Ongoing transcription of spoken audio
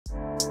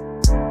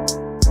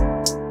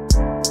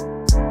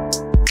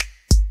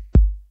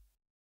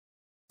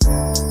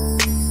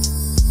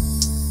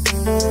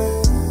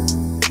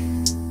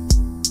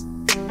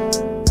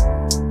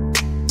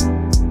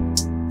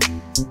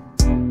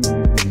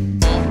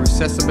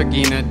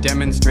Rusesabagina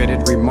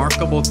demonstrated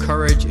remarkable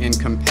courage and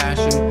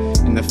compassion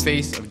in the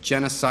face of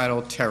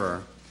genocidal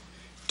terror.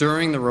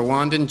 During the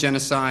Rwandan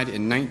genocide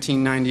in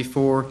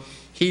 1994,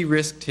 he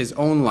risked his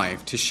own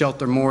life to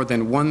shelter more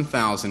than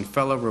 1,000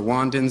 fellow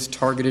Rwandans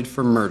targeted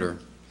for murder.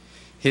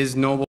 His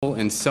noble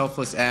and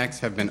selfless acts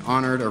have been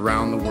honored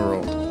around the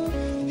world.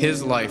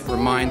 His life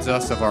reminds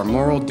us of our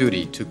moral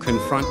duty to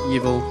confront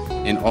evil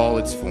in all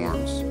its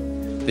forms.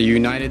 The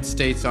United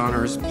States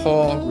honors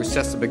Paul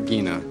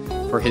Rusesabagina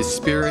for his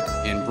spirit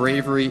and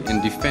bravery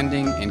in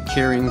defending and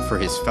caring for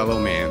his fellow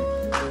man.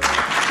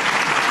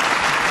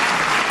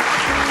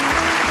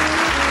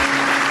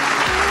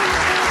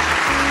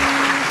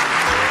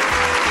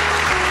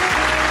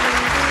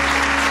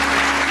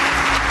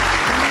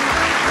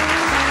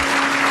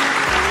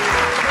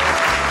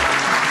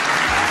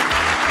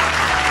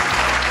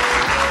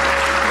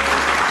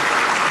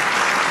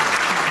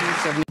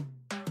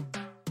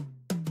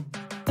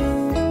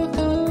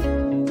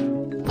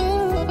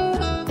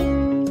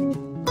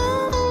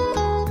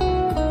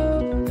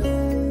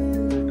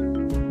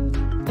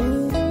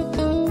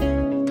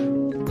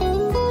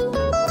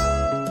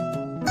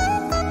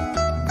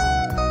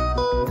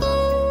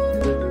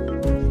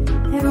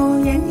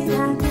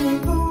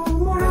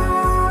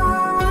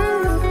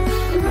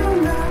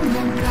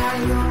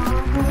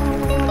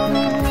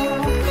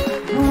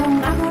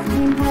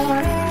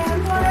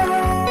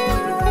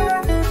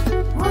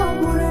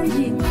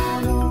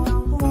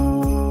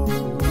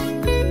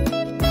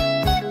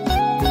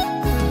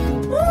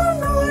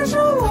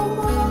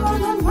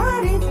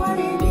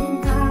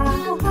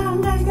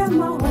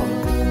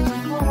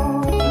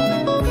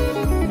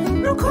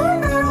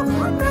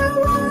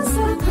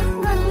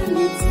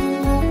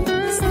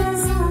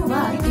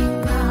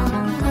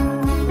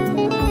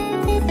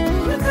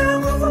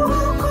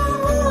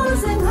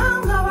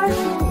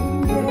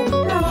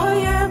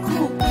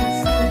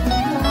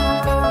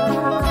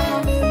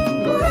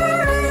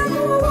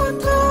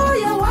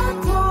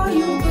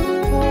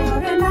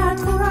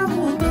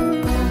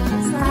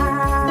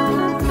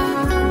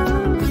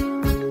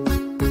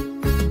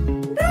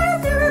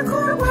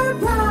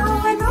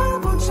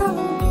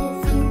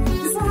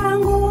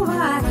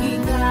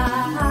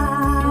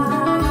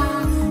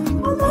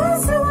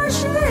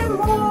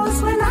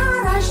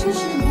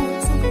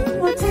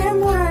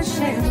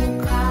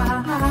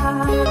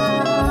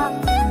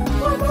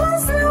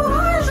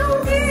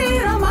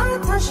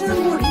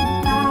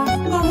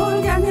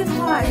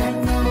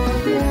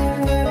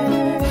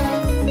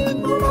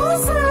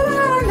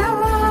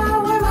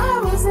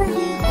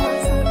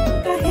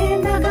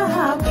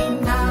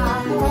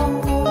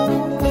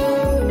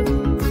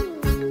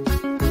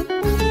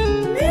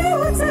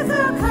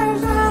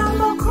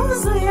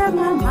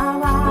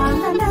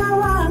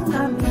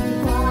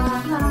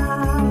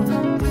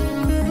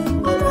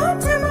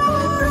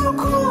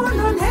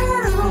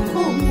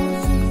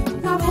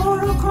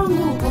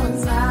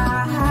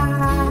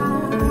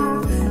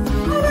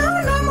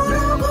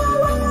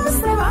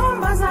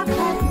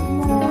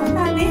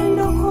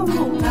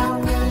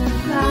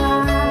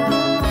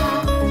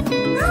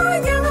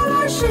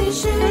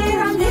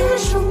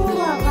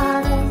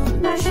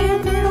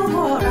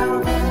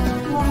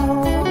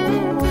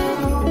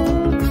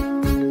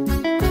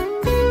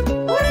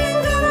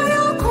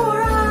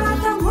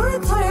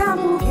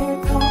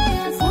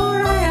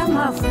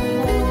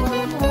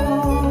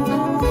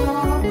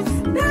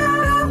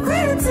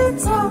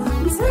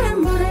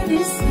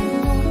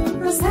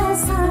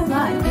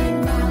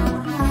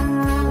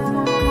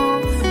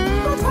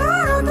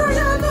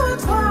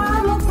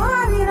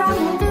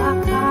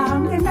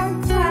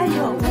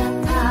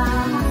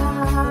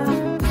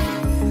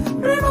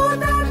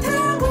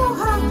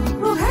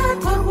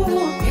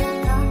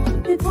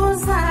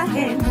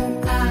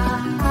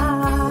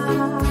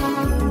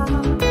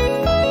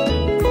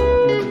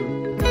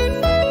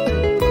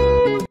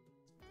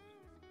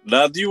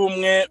 Radio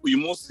Ubumwe uyu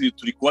munsi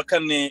turi kuwa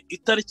kane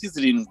itariki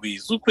 7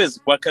 z'ukwezi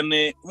kwa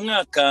kane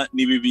umwaka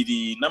ni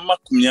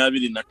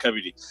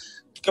 2022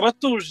 tukaba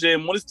tuje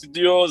muri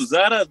studio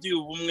za Radio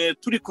Ubumwe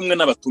turi kumwe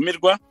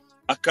n'abatumirwa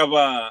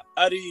akaba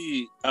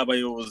ari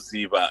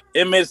abayobozi ba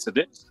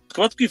MRCD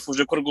tukaba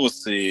twifuje ko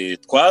rwose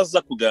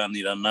twaza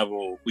kuganira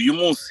nabo uyu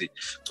munsi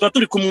tukaba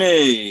turi kumwe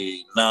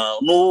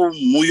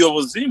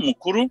n'umuyobozi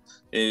mukuru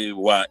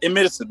wa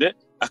MRCD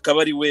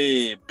akaba ari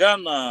we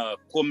Bwana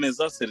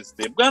Komeza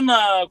Celestin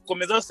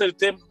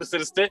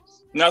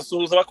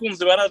mwasuhuza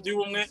abakunzi ba Radio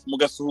Ubumwe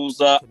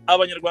mugasuhuza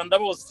abanyarwanda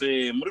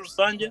bose muri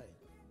rusange.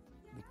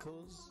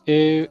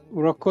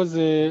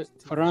 Urakoze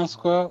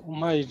François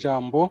umpaye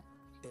ijambo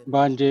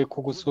banje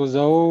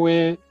kugusuhuza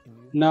wowe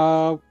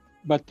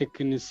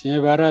n'abatekinisiye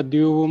ba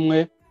Radio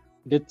Ubumwe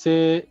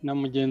ndetse na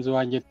mugenzi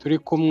wanjye turi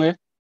kumwe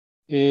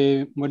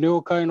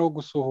muneho kandi no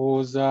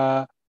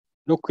gusuhuza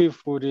no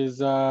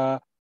kwifuriza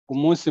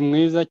umunsi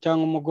mwiza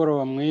cyangwa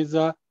umugoroba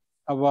mwiza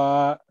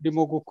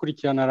abarimo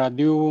gukurikirana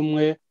Radio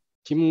Ubumwe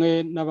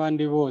kimwe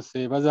n'abandi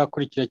bose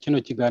bazakurikira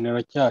kino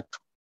kiganiro cyacu.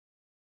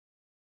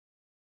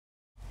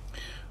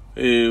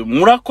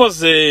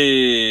 Murakoze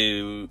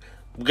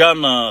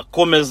bwana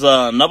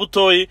Komeza na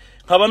Butoyi,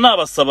 nkaba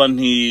nabasaba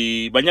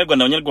nti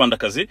banyarwanda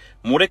abanyarwandakazi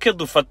mureke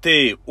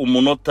dufate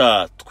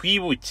umunota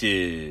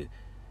twibuke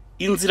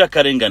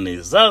inzirakarengane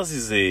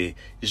zazize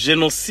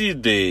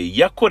jenoside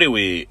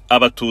yakorewe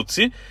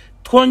abatutsi,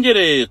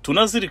 twongere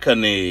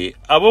tunazirikane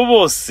abo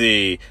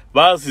bose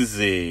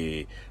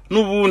bazize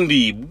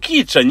n'ubundi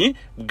bwicanyi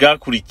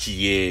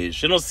bwakurikiye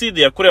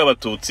jenoside yakorewe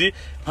abatutsi.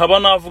 Nkaba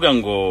navuga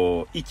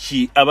ngo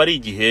iki aba ari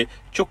igihe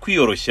cyo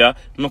kwiyoroshya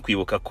no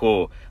kwibuka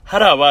ko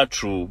hari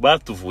abacu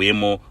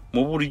batuvuyemo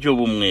mu buryo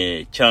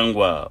bumwe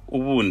cyangwa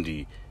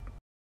ubundi.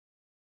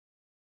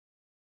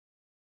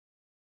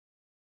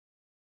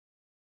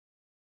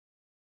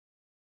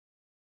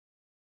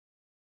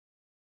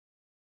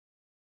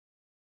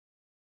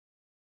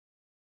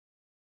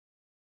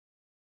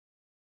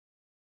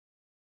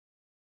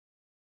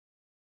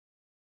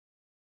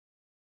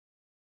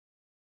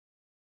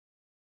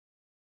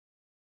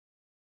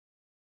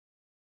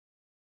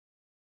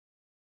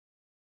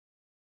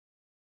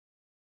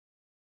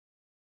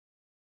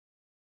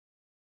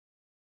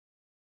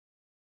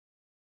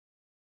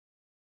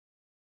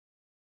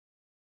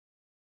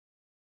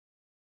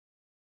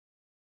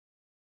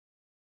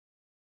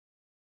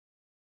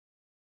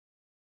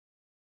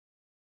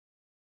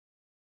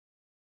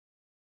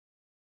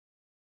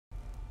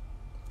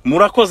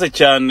 Murakoze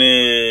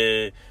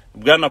cyane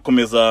bwana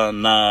Komeza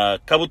na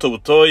Kabuto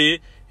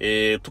Butoyi.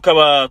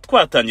 Tukaba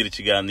twatangira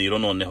ikiganiro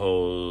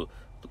noneho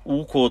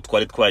uko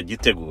twari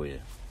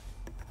twagiteguye.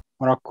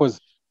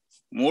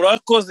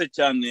 Murakoze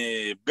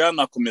cyane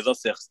bwana Komeza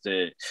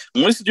Celestin.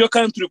 Muri studio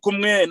kandi turi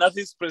kumwe na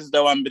vice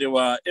president wa mbere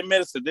wa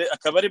MRCD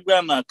akaba ari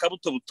bwana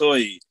Kabuto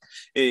Butoyi.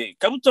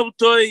 Kabuto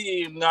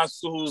Butoyi,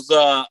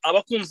 mwasuhuza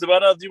abakunzi ba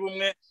Radio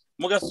Ubumwe,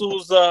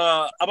 mugasuhuza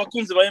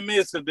abakunzi ba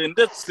MRCD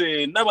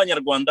ndetse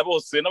n'abanyarwanda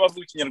bose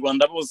n'abavuga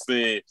ikinyarwanda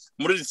bose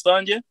muri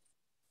rusange.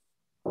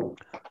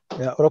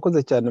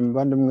 Urakoze cyane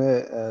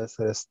muvandimwe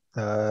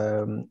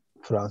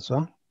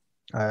François,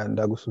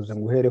 ndagusuhuza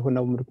nguhereho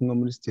nabo muri kumwe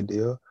muri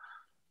studio.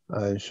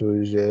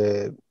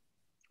 Nshuje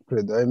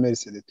perezida wa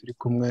MRCD turi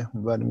kumwe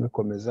muvandimwe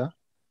Komeza,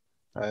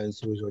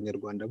 nshuje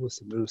abanyarwanda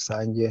bose muri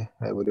rusange,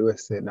 buri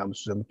wese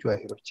namusuhuza mu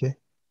cyubahiro cye,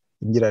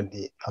 ngira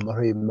nti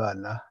amahoro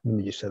y'Imana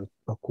n'imigisha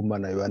biva ku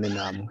Mana bibane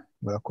namwe.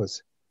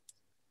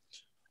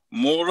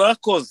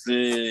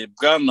 Murakoze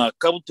bwana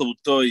Kabuto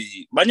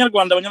Butoyi.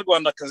 Banyarwanda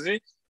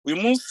abanyarwandakazi, uyu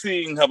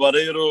munsi nkaba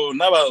rero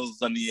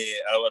nabazaniye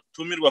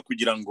abatumirwa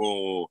kugira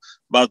ngo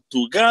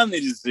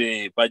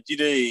batuganirize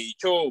bagire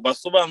icyo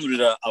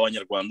basobanurira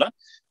abanyarwanda,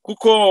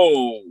 kuko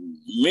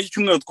muri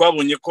cyumweru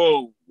twabonye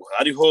ko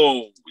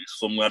hariho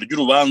isomwa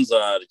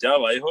ry'urubanza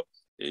ryabayeho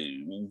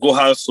ubwo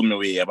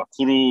hasomewe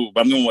abakuru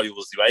bamwe mu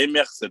bayobozi ba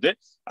MRCD,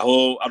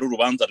 aho ari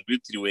urubanza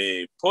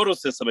rwitiriwe Paul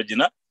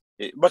Rusesabagina.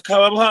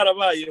 Bakaba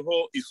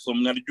harabayeho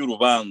isomwa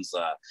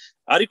ry'urubanza,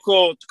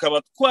 ariko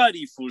tukaba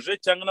twarifuje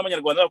cyangwa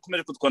n'abanyarwanda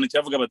bakomeje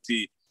kutwandikira bavuga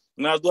bati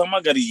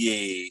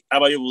mwaduhamagariye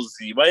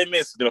abayobozi ba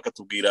MSD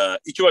bakatubwira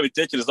icyo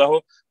babitekerezaho,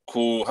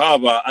 ku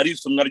haba ari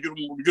isomwa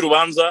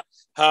ry'urubanza,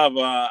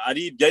 haba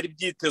ari byari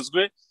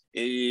byitezwe.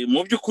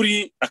 Mu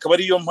by'ukuri akaba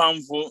ariyo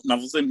mpamvu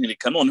navuze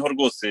ntirika noneho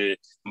rwose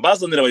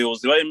mbazanira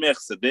abayobozi ba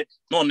MRCD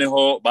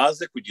noneho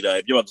baze kugira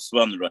ibyo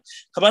badusobanurira.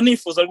 Nkaba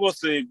nifuza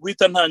rwose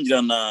guhita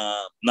ntangira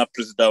na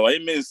perezida wa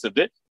MRCD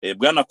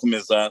bwana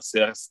Komeza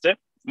Celestin,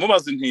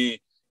 mubaze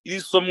nti iri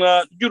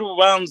somwa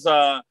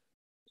ry'urubanza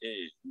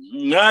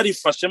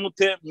mwarifashe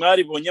mute,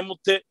 mwaribonye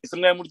mute, ese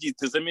mwari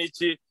muryitezemo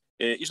iki?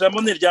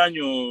 Ijambo ni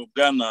ryanyu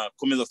bwana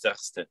Komeza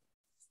Celestin.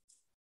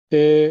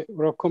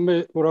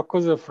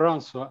 Urakoze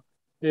François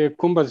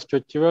kumbaza icyo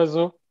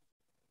kibazo.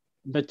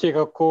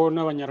 Ndakeka ko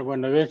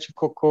n'abanyarwanda benshi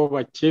koko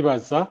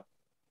bakibaza.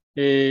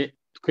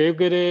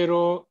 Twebwe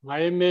rero nka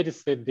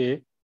MRCD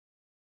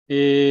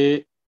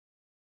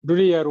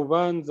ruriya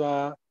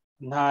rubanza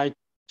nta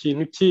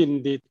kintu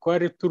kindi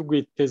twari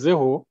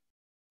turwitezeho,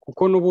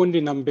 kuko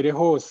n'ubundi na mbere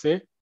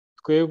hose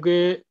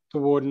twebwe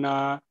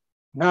tubona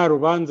nta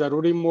rubanza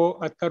rurimo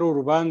atari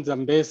urubanza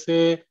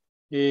mbese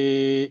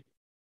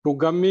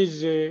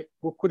rugamije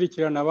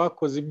gukurikirana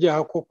abakoze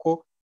ibyaha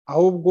koko,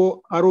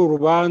 ahubwo ari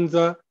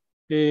urubanza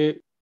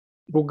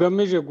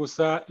rugamije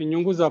gusa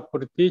inyungu za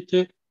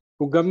politike,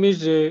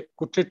 rugamije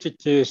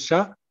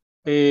gucecekesha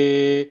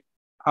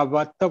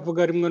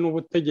abatavuga rimwe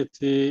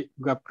n'ubutegetsi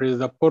bwa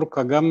perezida Paul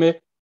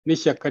Kagame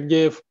n'ishyaka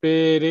rya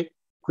FPR,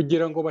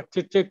 kugira ngo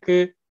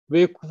baceceke,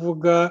 be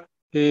kuvuga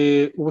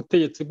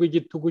ubutegetsi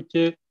bw'igitugu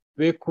cye,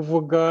 be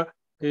kuvuga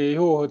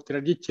ihohotera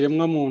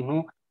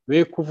ry'ikiremwamuntu,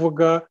 be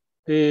kuvuga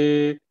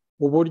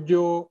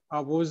uburyo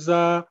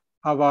abuza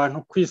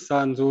abantu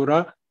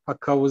kwisanzura,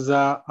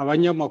 akabuza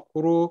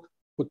abanyamakuru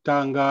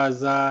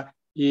gutangaza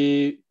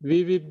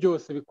ibibi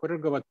byose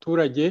bikorerwa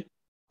abaturage,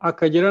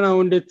 akagera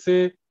naho ndetse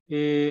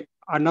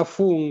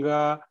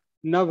anafunga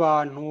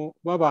n'abantu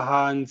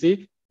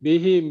b'abahanzi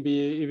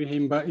bihimbiye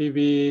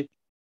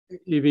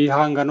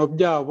ibihangano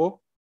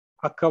byabo,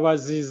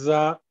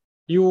 akabaziza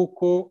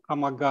yuko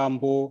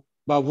amagambo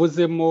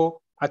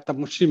bavuzemo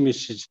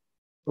atamushimishije.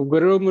 Ubwo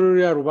rero muri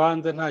ruriya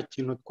rubanza nta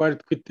kintu twari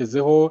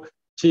twitezeho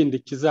kindi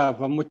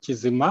kizavamo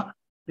kizima,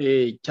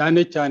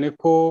 cyane cyane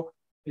ko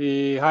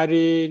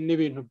hari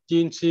n'ibintu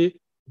byinshi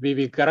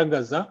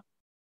bibigaragaza.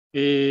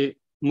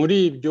 Muri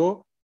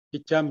ibyo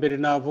icya mbere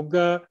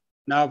navuga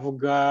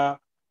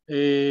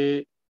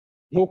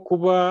nko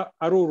kuba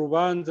ari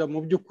urubanza mu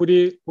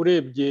by'ukuri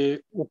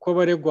urebye uko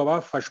abaregwa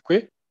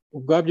bafashwe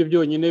ubwabyo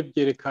byonyine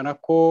byerekana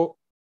ko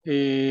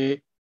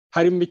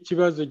harimo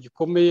ikibazo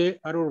gikomeye,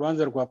 ari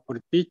urubanza rwa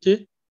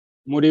politiki.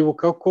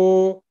 Muribuka ko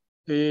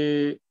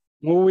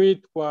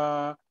nk'uwitwa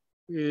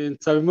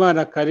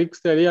Nsabimana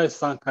Karikisi Elias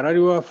Sankara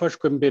ariwe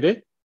wafashwe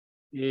mbere,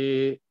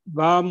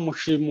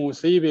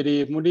 bamushimuse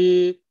yibereye muri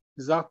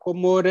za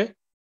Komore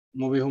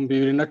mu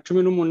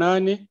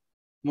 2018.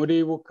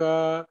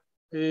 Muribuka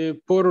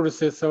Paul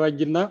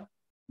Rusesabagina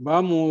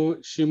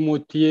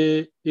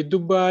bamushimutiye i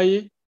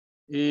Dubai.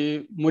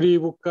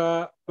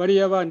 Muribuka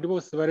bariya bandi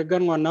bose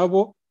bareganwa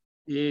nabo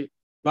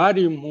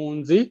bari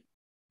impunzi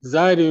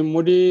zari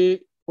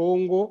muri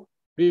Kongo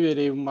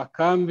bibereye mu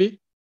makambi,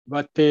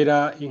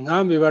 batera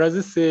inkambi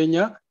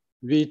barazisenya,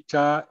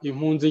 bica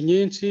impunzi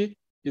nyinshi,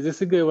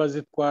 izisigaye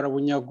bazitwara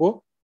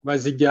bunyago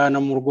bazijyana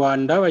mu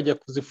Rwanda bajya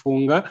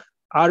kuzifunga,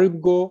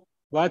 aribwo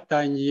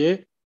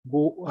batangiye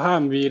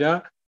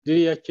guhambira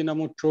ririya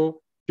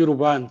kinamuco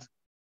y'urubanza.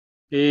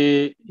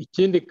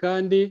 Ikindi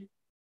kandi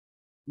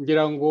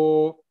ngira ngo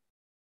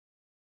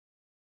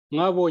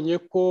mwabonye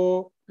ko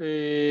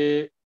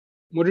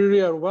muri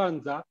ruriya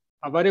rubanza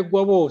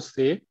abaregwa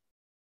bose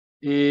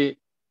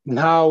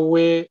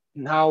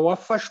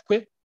ntawafashwe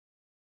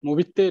mu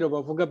bitero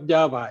bavuga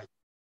byabaye.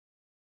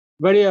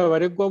 Bariya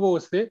baregwa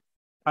bose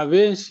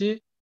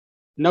abenshi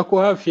nako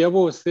hafi ya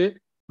bose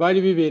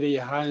bari bibereye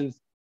hanze.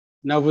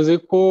 Navuze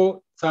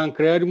ko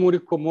Sankara yari muri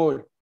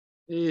Komore,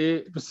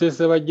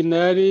 Rusesabagina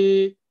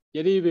yari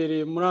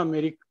yibereye muri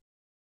Amerika,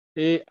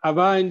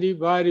 abandi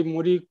bari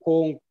muri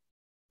Kongo.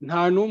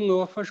 Nta n'umwe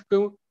wafashwe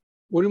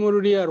uri muri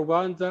ruriya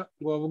rubanza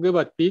ngo bavuge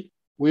bati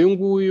uyu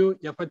nguyu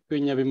yafatiwe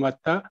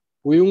Nyabimata,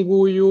 uyu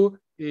nguyu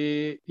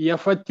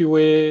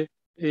yafatiwe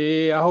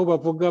aho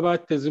bavuga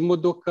bateze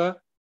imodoka,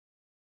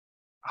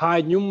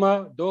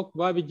 hanyuma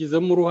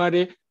babigizemo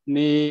uruhare.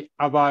 Ni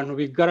abantu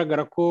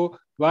bigaragara ko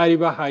bari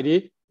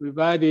bahari,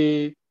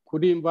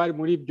 bari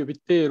muri ibyo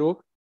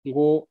bitero,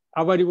 ngo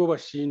abe ari bo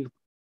bashinjwa.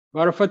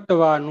 Barafata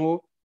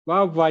abantu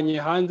bavanye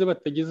hanze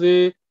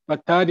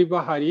batari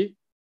bahari,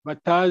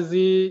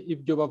 batazi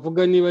ibyo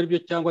bavuga niba ari byo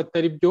cyangwa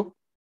atari byo,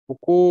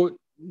 kuko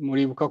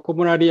muribuka ko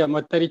muri ariya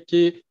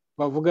matariki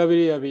bavuga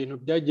biriya bintu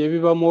byagiye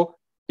bibamo.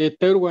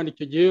 Leta y'u Rwanda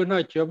icyo gihe yo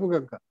ntacyo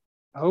yavugaga,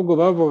 ahubwo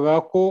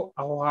bavugaga ko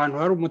aho hantu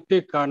hari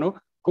umutekano,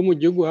 ko mu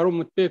gihugu hari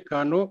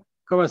umutekano,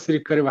 ko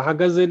abasirikare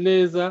bahagaze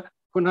neza,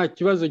 ko nta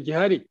kibazo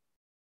gihari.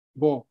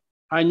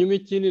 Hanyuma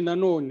ikindi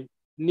nanone,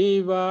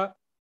 niba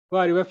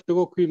bari bafite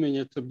ko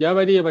kwimenyetso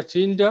by'abariya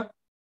bashinja,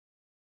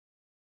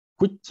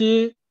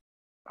 kuki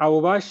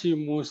abo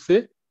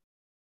bashimuse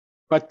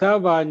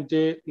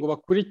batabanje ngo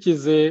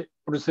bakurikize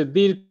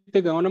procedure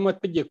iteganywa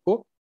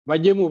n'amategeko,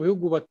 bajye mu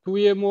bihugu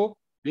batuyemo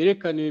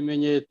berekana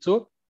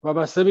ibimenyetso,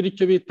 babasabira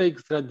icyo bita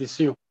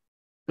extradition,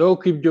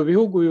 donc ibyo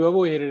bihugu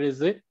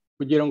bibaboherereze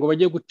kugira ngo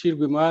bajye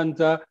gucirwa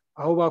imanza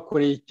aho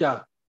bakoreye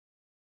icyaha.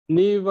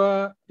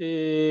 Niba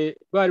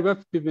bari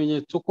bafite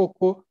ibimenyetso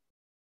koko,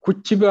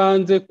 kuki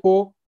banze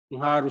ko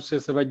nka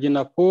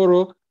Rusesabagina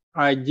Paul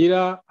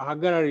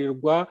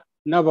ahagararirwa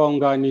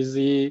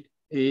n'abunganizi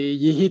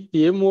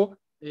yihitiyemo,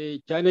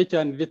 cyane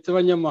cyane ndetse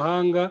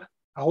abanyamahanga?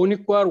 Aho ni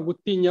ko hari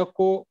ugutinya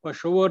ko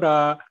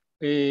bashobora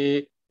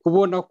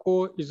kubona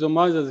ko izo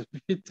manza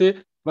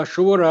zifite,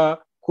 bashobora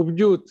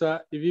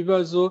kubyutsa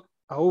ibibazo,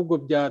 ahubwo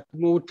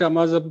byatuma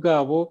ubucamanza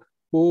bwabo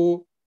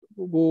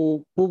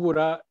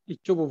bubura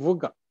icyo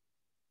buvuga.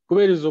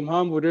 Kubera izo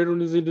mpamvu rero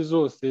n'izindi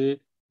zose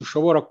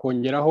dushobora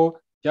kongeraho,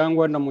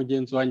 cyangwa na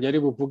mugenzi wanjye ari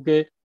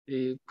buvuge,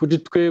 kuri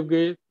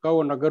twebwe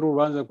twabonaga ari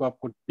urubanza rwa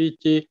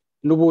politiki,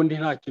 n'ubundi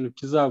nta kintu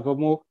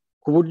kizavamo,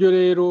 ku buryo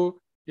rero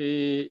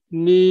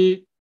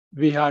ni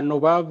bihano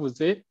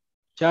bavuze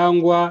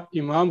cyangwa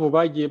impamvu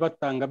bagiye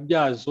batanga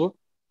byazo,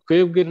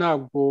 twebwe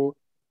ntabwo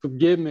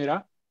tubyemera,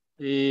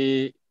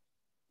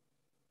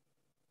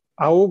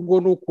 ahubwo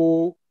ni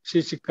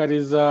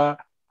ukushishikariza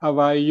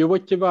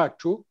abayoboke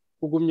bacu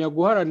kugumya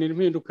guharanira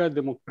impinduka ya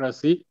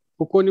demokarasi,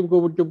 kuko nibwo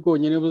buryo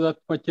bwonyine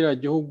buzatuma kiriya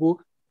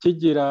gihugu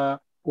kigira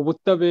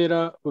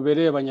ubutabera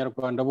bubereye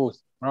abanyarwanda bose.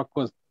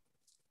 Murakoze.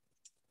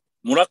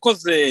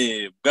 Murakoze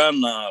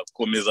bwana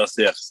Komeza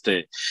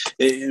Celestin.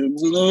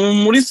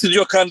 Muri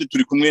studio kandi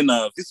turi kumwe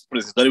na Vice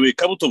President ariwe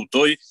Kabuto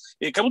Butoyi.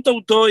 Kabuto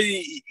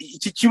Butoyi,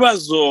 iki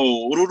kibazo,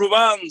 uru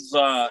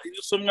rubanza,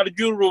 isomwa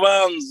ry'uru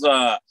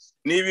rubanza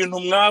ni ibintu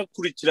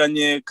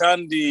mwakurikiranye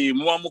kandi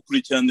muba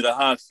mukurikiranira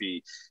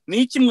hafi. Ni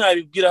iki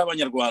mwabibwira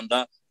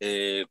abanyarwanda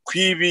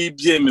kwibi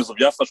byemezo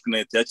byafashwe na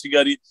leta ya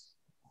Kigali,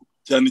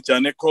 cyane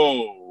cyane ko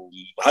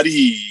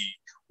hari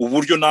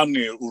uburyo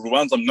namwe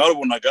urubanza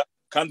mwarubonaga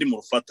kandi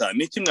murufata?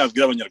 Ni iki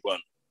mwabwira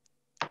abanyarwanda?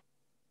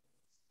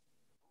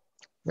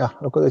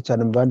 Urakoze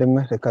cyane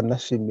muvandimwe, reka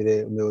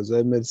nashimire umuyobozi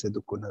wa MRCD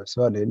ukuntu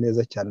abisobanuye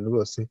neza cyane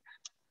rwose.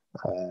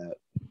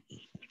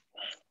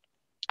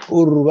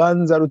 uru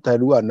rubanza rutari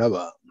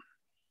rwanaba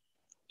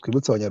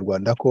twibutse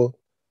abanyarwanda ko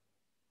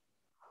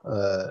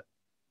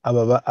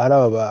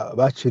aba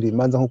baciriye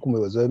imanza nk'uko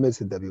umuyobozi wa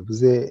MRCD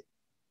bivuze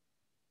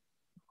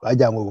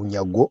bajyanywe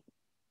bunyago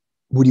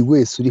buri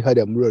wese uri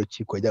hariya muri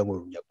rukiko yajyanywe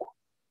bunyago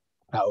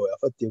ntawe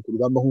yafatiye ku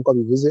rugamba nk'uko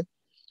abivuze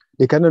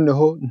reka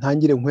noneho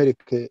ntangire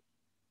nkwereke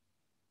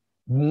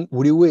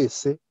buri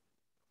wese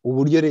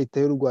uburyo leta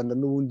y'u Rwanda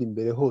n'ubundi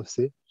mbere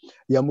hose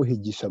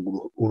yamuhigishaga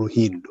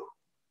uruhindu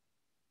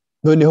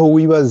noneho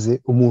wibaze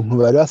umuntu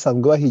bari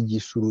basanzwe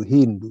bahigisha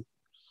uruhindu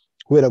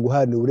kubera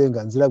guharanira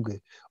uburenganzira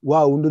bwe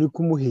wa wundi uri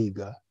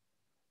kumuhiga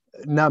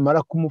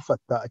namara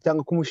kumufata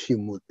cyangwa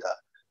kumushimuta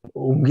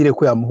umbwire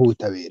ko yamuha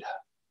ubutabera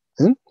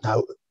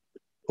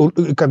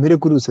kamere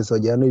kuri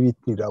Rusesabagina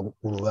bitirira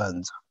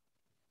urubanza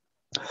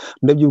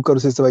ndabyibuka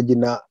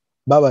Rusesabagina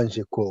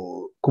babanje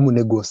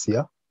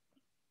kumunegosiya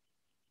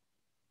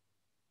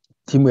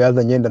timu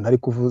yazanye yenda ntari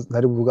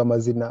kuvuga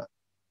amazina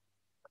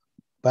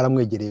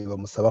baramwegereye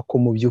bamusaba ko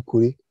mu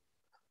by'ukuri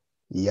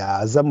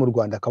yaza mu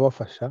Rwanda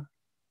akabafasha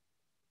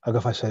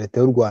agafasha leta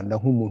y'u Rwanda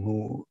nk'umuntu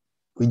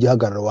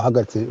w'igihagararo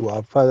wahagaze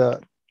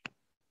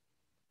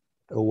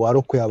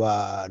warokoye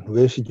abantu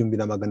benshi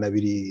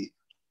 1221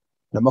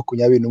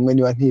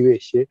 niba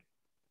ntibeshye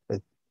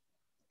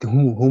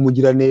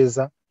nk'umugira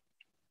neza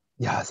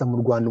yaza mu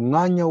Rwanda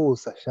umwanya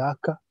wose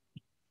ashaka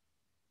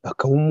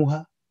bakawumuha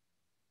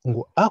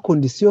ngo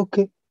akondisiyo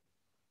ke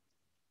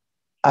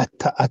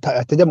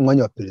atajya mu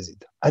mwanya wa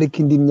perezida ariko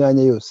indi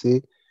myanya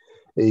yose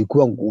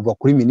kuba ngo uva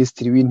kuri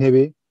minisitiri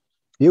w'intebe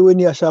yewe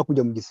niyo ashaka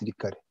kujya mu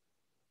gisirikare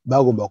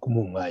bagomba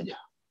kumuha umwanya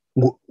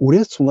ngo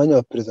uretse umwanya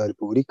wa perezida wa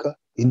repubulika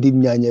indi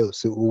myanya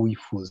yose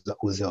uwifuza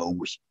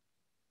uzawugushya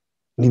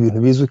ni ibintu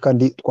bizwi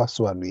kandi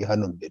twasobanuye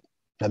hano mbere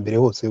na mbere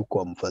hose yuko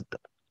bamufata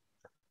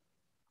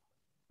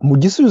mu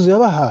gisubizo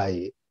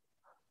yabahaye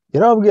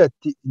yarababwiye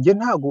ati njye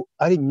ntago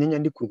ari imyanya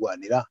ndi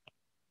kurwanira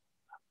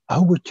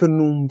ahubwo cyo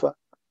numva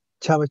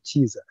cyaba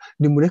cyiza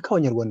nimureke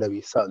abanyarwanda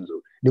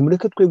bisanzure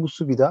nimureke twe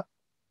gusubira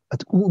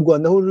ati u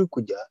Rwanda aho ruri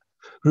kujya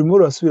rurimo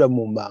rurasubira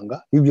mu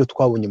manga y'ibyo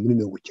twabonye muri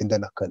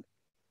 1994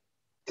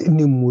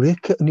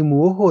 nimureke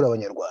nimubohora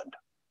abanyarwanda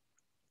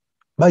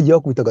bagiye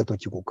bakubita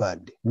agatoki ku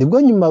kandi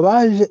nibwo nyuma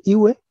baje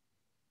iwe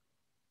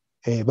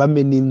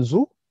bamena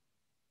inzu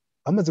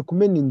bamaze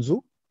kumena inzu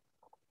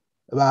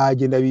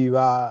bagenda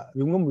biba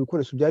bimwe mu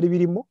bikoresho byari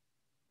birimo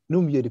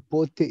n'umbiye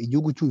ripote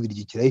igihugu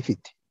cy'Ububirigi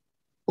kirayifite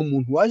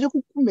umuntu waje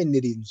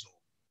kukumenera inzu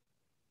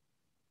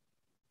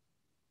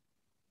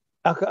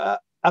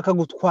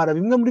akagutwara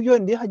bimwe muri byo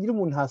ndiye hagira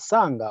umuntu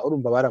hasanga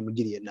urumva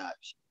baramugiriye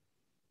nabi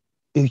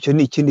icyo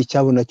ni ikindi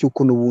cyabona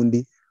cyuko nubundi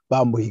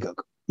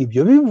bamuhigaga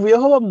ibyo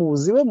bivuyeho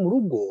bamuzi we mu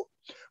rugo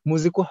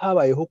muzi ko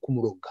habayeho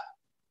kumuroga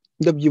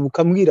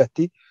ndabyibuka ambwira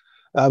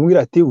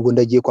ati ubwo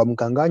ndagiye kwa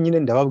muganga nyine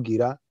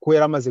ndababwira ko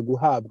yaramaze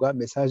guhabwa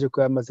message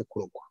ko yamaze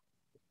kurogwa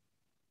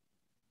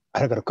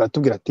aragaruka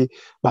atubwira ati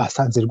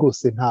basanze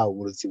rwose nta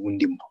uburozi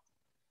bundimo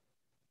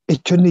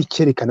icyo ni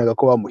cyerekanaga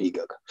ko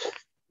bamuhigaga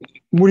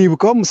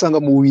muribuka bamusanga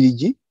mu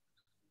Bubiligi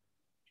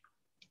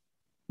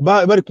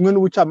bari kumwe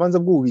n'ubucamanza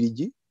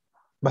bw'Ububiligi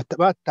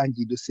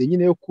batangiye dosiye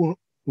nyine yo ngo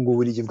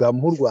Ububiligi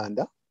bwamuha u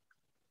Rwanda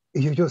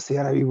iyo byose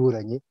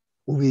yarabiburanye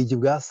Ububiligi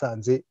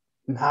bwasanze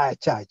nta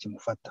cyaha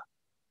kimufata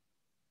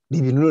ni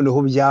ibintu noneho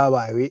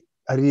byabaye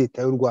ari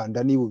leta y'u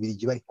Rwanda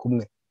n'Ububiligi bari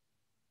kumwe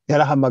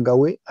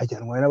yarahamagawe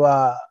ajyanwa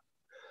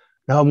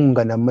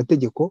n'abamwunganira mu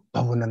mategeko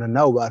babonana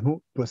n'abo bantu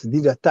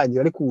procedure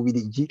yatangira ariko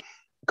Ububiligi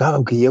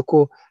bwababwiye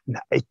ko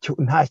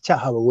nta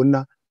cyaha babona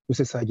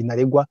Rusesabagina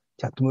aregwa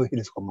cyatuma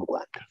yoherezwa mu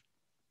Rwanda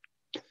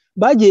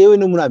bagiye yewe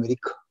no muri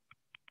Amerika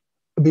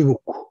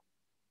bibuko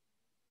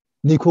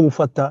niko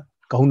gufata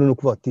gahunda no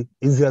kuvuga ati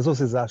inzira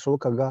zose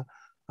zashobokaga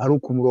ari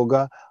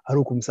ukumuroga ari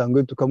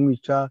ukumusanga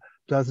tukamwica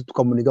cyangwa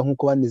tukamuniga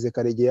nk'uko banize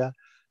Karegeya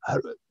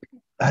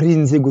ari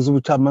inzego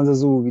z'ubucamanza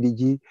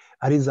z'Ububiligi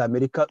ari za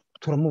Amerika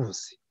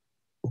turamuvuze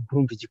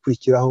urumva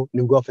igikurikiraho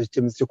nibwo bafashe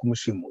icyemezo cyo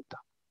kumushimuta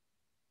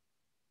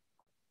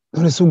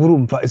none se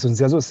urumva izo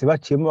nzira zose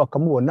baciyemo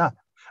bakamubona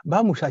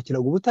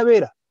bamushakiraga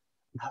ubutabera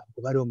ntabwo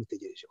bari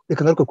bamutegereje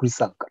reka ngaruka kuri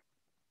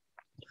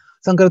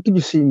Sankara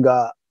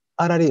tugishinga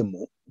RRM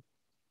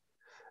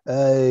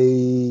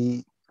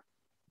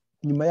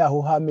nyuma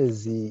yaho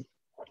hamezi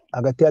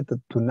hagati ya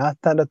 3 na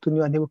 6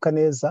 niba ntibuka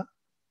neza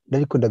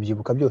ariko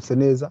ndabyibuka byose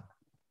neza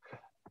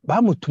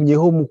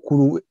bamutumyeho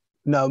mukuru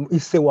na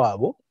ise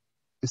wabo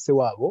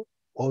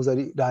wahoze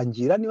ari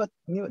Rangira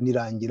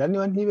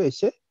niba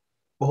ntibeshye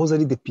wahoze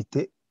ari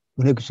depite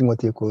mu nteko ishinga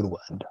amategeko y'u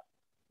Rwanda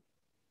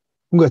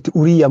ngo ati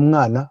uriya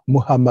mwana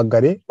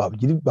muhamagare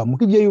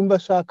bamuha ibyo yumva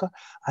ashaka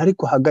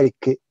ariko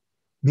hagarike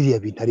biriya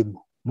bintu arimo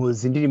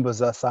muzi indirimbo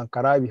za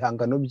Sankara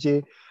ibihangano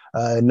bye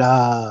na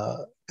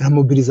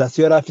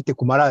mobilisation yari afite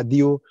ku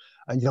maradiyo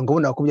angira ngo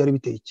bona ko byari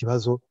biteye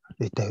ikibazo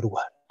leta y'u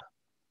Rwanda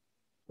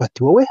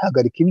bati wowe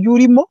hagarika ibyo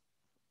urimo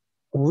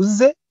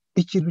uze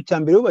ikintu cya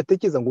mbere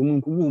batekereza ngo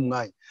umuntu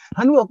umwanya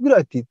hano bakubwira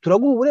ati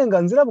turaguha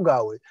uburenganzira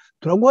bwawe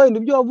turaguha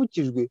ibyo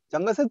wavukijwe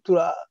cyangwa se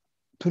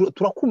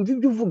turakumva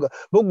ibyo uvuga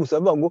bo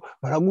gusaba ngo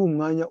baraguha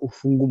umwanya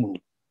ufunga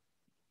umunwa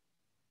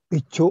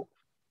icyo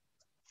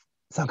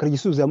Sankara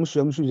igisubizo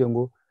yamushuje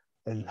ngo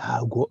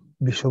ntabwo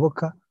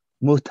bishoboka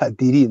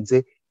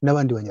mutadirinze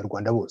n'abandi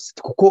banyarwanda bose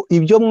kuko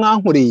ibyo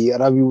mwankoreye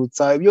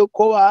arabibutsa ibyo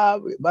ko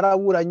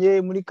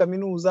baraburanye muri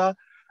kaminuza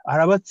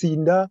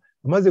arabatsinda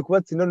amaze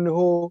kubatsinda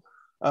noneho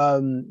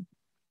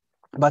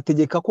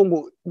bategeka ko ngo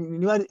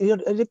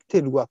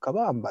elected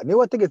Rwakabamba niwe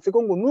wategetse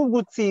ko ngo nubwo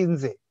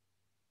utsinze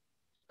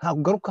ntabwo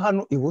ugaruka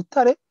hano i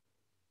Butare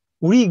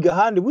uriga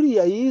ahandi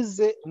buriya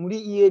yize muri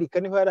IERK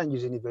niho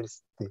yarangije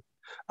universite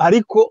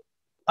ariko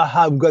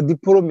ahabwa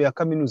diplome ya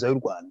kaminuza y'u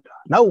Rwanda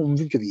nawe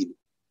wumva ibyo bintu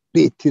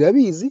leta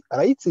irabizi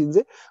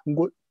arayitsinze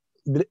ngo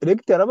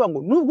rector aravuga ngo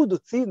nubwo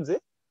dutsinze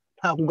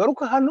ntabwo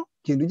ugaruka hano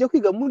genda ujya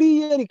kwiga muri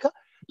IERK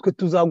twe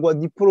tuzaguha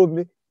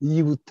diplome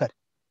y'i Butare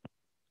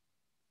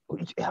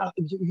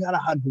hari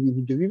ahantu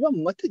ibintu biba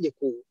mu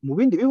mategeko mu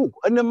bindi bihugu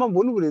ari nayo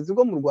mpamvu n'uburezi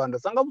bwo mu Rwanda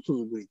usanga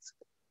busuzuguritse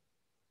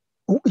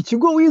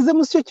ikigo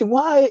wizemo cyo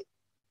kiguhaye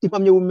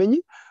impamyabumenyi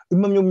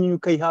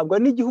ukayihabwa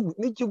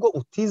n'ikigo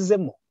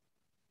utizemo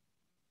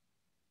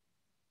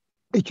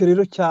icyo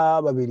rero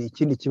cyababereye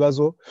ikindi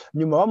kibazo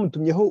nyuma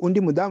bamutumyeho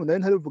undi mudamu nawe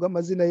ntarivuga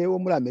amazina ye wo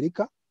muri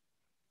Amerika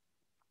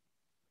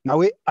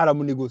nawe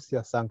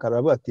aramunegosiya Sankara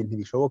aravuga ati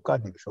ntibishoboka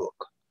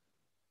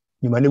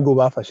nyuma nibwo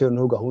bafashe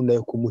no gahunda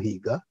yo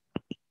kumuhiga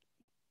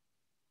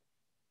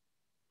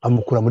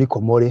amukura muri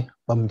Komore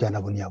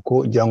bamujyana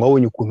Bunyako ngira ngo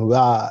abonye ukuntu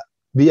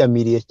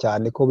biyamiriye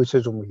cyane ko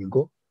bisheje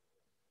umuhigo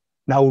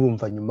nawe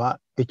urumva nyuma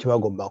icyo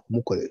bagomba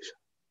kumukoresha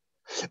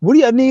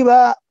buriya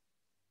niba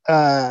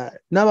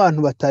n'abantu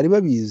batari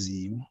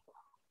babizi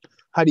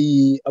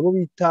hari abo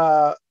bita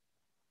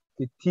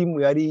timu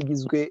yari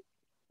igizwe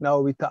n'abo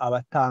bita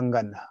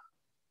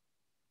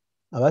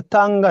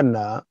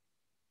abatangana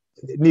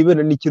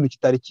nibera n'ikintu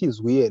kitari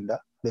kizwi yenda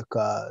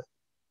reka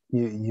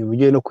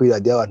yibujye no kuri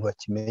radio abantu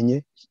bakimenye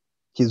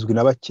kizwi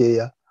na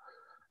bakeya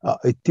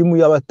timu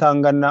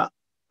y'abatangana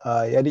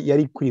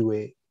yari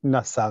kuriwe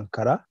na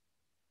Sankara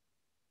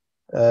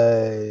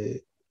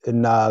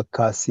na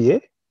Kasiye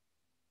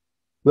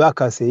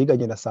bakasiye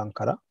yiganye na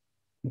Sankara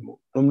no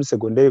muri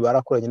segonderi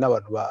barakoranye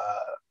n'abantu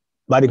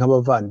bari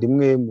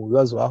nk'abavandimwe mu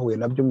bibazo bahuye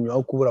nabyo mu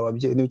nyuma kubura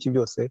ababyeyi n'iki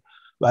byose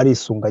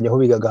barisunganye aho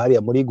bigaga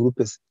hariya muri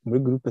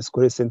groupe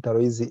scolaire Saint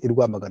Aloys i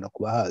Rwamagana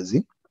ku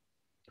bahazi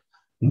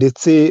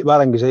ndetse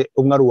barangije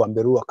umwe ari uwa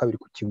mbere uwa kabiri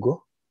ku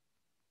kigo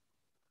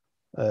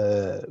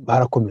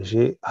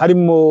barakomeje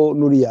harimo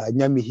nuriya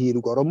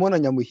Nyamihirwa Romona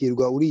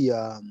Nyamihirwa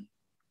uriya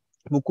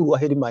mukuru wa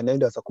Herimani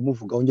yandi asa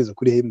kumuvuga ongeze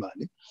kuri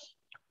Herimani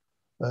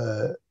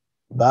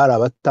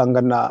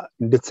barabatangana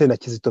ndetse na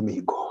Kizito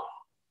Mihigo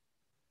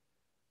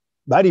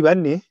bari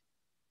bane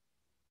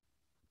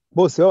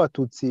bose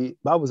b'abatutsi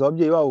babuze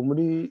ababyeyi babo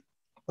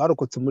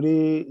barokotse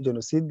muri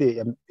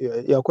jenoside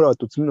yakorewe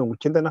abatutsi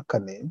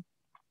 1994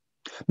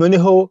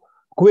 noneho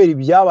kubera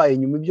ibyabaye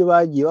nyuma ibyo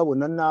bagiye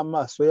babona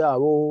n'amaso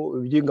yabo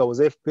iby'ingabo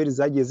za FPR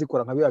zagiye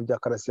zikora nka bya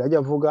Karasira ajya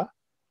avuga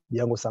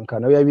kugira ngo Sankara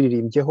nawe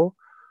yabiririmbyeho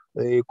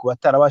ku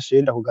batarabashe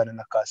yenda kuganira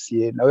na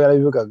Kasiye nawe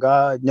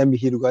yarabivugaga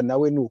Nyamihirwa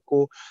nawe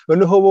nuko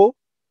noneho bo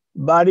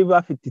bari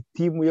bafite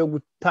timu yo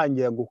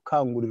gutangira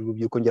gukangurira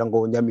urubyiruko ngira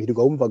ngo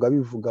Nyamihirwa wumvaga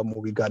bivuga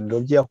mu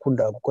biganiro bye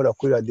yakundaga gukora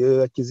kuri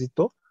radio ya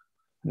Kizito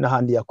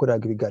n'ahandi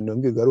yakoraga ibiganiro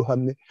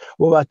mbwirwaruhame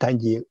bo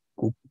batangiye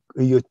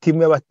iyo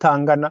timu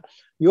y'abatangana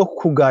yo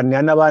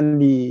kuganira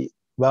n'abandi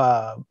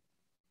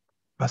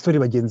basore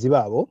bagenzi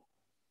babo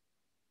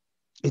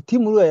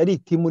timu rero yari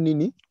timu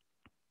nini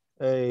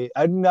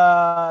ari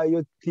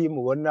nayo timu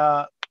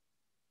ubona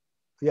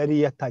yari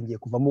yatangiye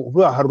kuvamo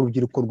hari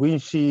urubyiruko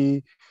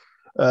rwinshi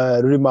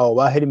rurimo abo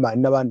ba Herimani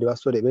n'abandi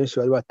basore benshi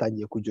bari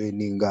batangiye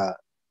kujoininga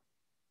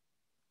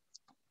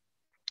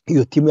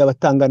iyo timu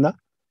y'abatangana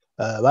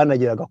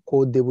banagiraga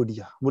kode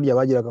burya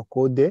bagiraga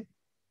kode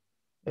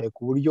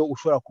ku buryo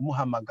ushobora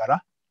kumuhamagara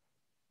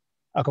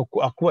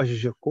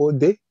akubajije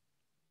kode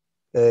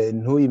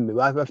ntuyime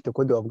bafite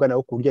kode bavugana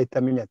ku buryo ahita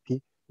amenya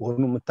ati uwo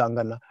ni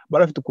umutangana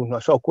barafite ukuntu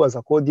ashobora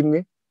kubaza kode imwe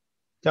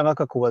cyangwa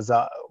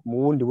akakubaza mu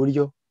bundi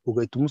buryo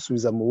ugahita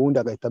umusubiza mu bundi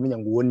agahita amenya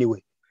ngo uwo ni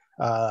we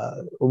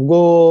ubwo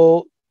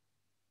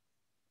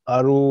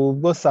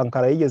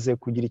Sankara yigeze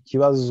kugira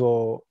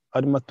ikibazo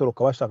arimo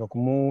atoroka bashaka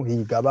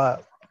kumuhiga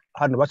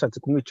hano bashatse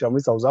kumwicira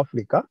muri South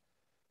Africa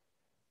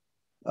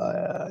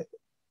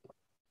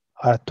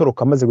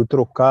aratoroka amaze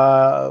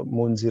gutoroka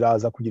mu nzira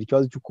aza kugira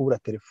ikibazo cyo kubura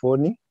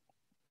telefoni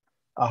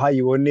aho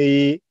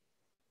ayiboneye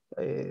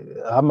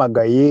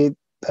ahamagaye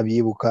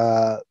abibuka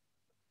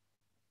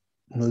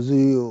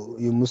ntuzi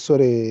uyu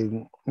musore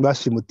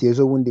bashimutiye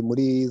ejo bundi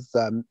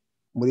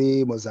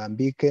muri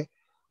Mozambique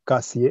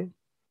Kasiye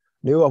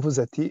niwe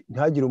wavuze ati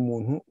ntihagire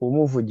umuntu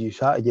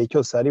umuvugisha igihe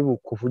cyose ari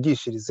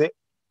bukuvugishirize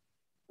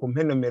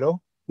umpe nomero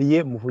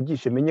ye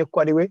muvugishe menye ko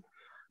ari we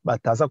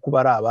bataza kuba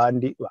ari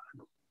abandi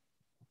bantu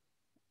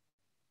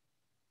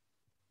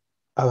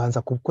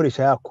abanza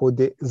gukoresha ya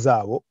kode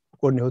zabo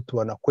noneho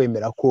tubona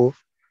kwemera ko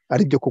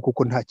ari byo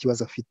kuko nta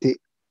kibazo afite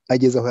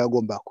ageze aho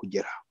yagomba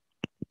kugera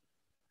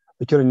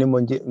icyo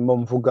nimo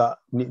mvuga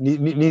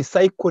ni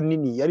cycle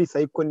nini yari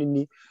cycle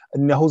nini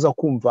naho uza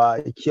kumva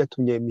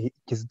ikiyatumye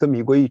Kizito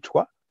Mihigo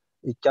yicwa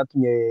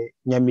icyatumye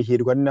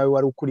Nyamihirwa ni nawe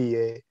wari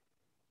ukuriye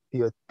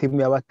iyo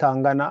timu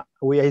y'abatangana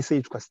we yahise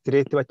yicwa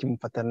straight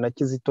bakimufatana na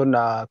Kizito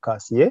na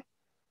Kasiye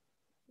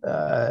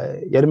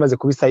yari maze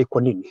kubisa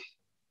iko nini.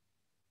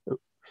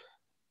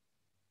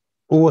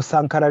 Uwo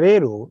Sankara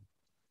rero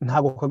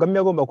ntabwo Kagame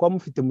yagomba kuba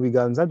mufite mu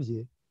biganza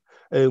bye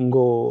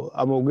ngo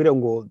amubwire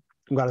ngo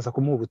ngaraza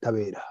kumuha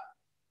ubutabera.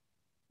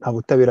 Nta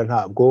butabera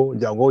ntabwo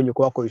ngira ngo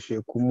nyuko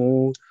bakoresheje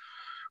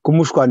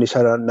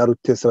kumushwanisha na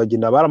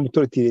Rusesabagina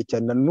baramutorotiriye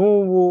cyane.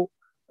 N'ubu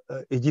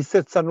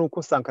igisetsa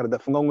nuko Sankara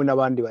adafunganywe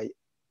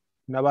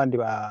n'abandi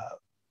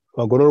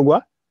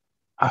bagororwa,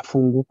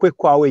 afungukwe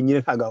kwa wenyine,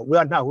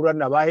 ntahura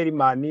na ba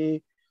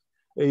Herimani,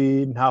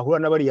 ntahura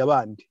n'abariya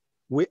bandi,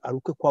 we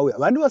arukwe kwa we.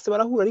 Abandi bose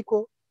barahura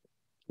ariko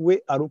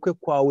we arukwe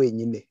kwa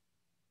wenyine,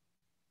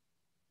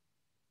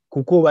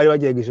 kuko bari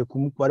bagerageje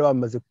bari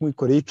bamaze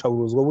kumwikorera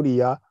iyicaruzo.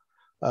 Buriya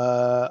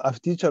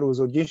afite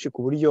iyicaruzo ryinshi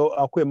ku buryo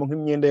akuyemo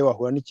nk'imyenda ye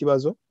wahura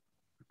n'ikibazo.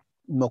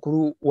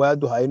 Makuru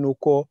wayaduhaye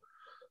nuko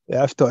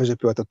yari afite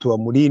abajepe 3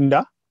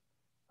 bamurinda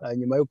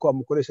nyuma yuko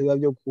bamukoresha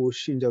byo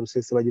gushinja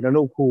Rusesabagina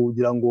no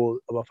kugira ngo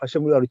abafashe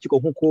muri rukiko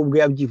nk'uko ubwe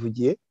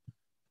yabyivugiye.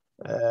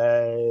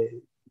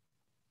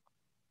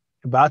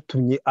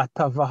 Batumye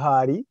atava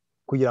hari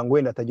kugira ngo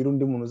wenda atagira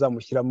undi muntu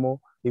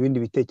uzamushyiramo ibindi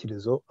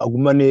bitekerezo,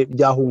 agumane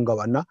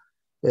byahungabana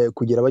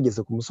kugera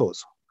bageze ku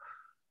musozo.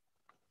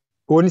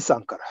 Uwo ni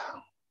Sankara,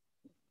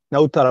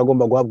 nawe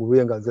utaragomba guhabwa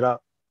uburenganzira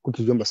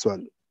kukijyo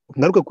mbasobanura.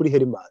 Ngaruke kuri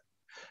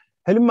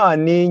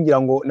Herimani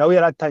ngira ngo nawe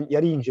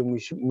yarinje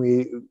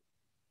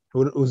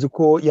uzi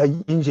ko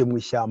yinjiye mu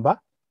ishyamba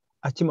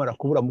akimara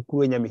kubura mukuru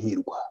we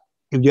Nyamihirwa.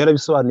 Ibyo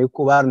yarabisobanuye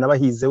ko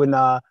baranabahize we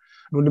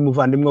n'undi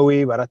muvandimwe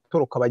we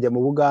baratoroka bajya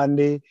mu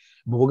Bugande.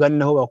 Mu Bugande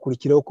naho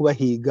bakurikiraho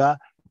kubahiga,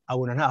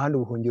 abona nta handi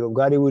ubuhungiro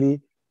bwari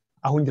buri,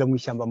 ahungira mu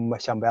ishyamba, mu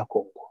mashyamba ya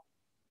Kongo.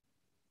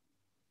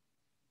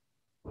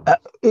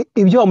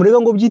 Ibyo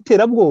bamurega ngo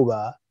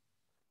byiterabwoba,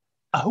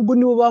 ahubwo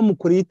nibo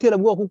bamukoreye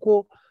iterabwoba,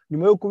 kuko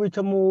nyuma yo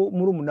kubica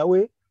murumuna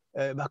we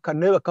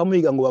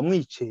bakamuhiga ngo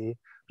bamwice,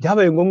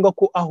 byabaye ngombwa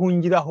ko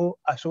ahungiraho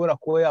ashobora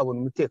kuba yabona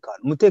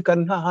umutekano.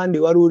 Nta handi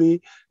wari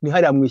uri, ni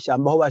hariya mu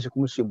ishyamba aho baje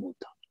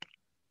kumushimuta.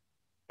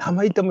 Nta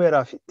mahitamo yari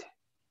afite.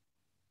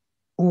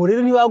 Ubu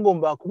rero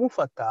ntibagomba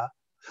kumufata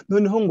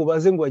noneho ngo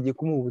baze ngo bagiye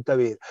kumuha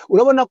ubutabera.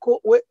 Urabona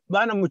ko we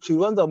banamuciye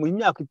urubanza mu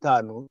myaka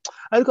 5,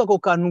 ariko ako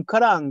kantu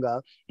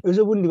karanga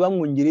ejo bundi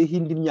bamwongereyeho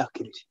indi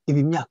myaka 2,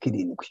 ibi myaka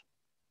 7.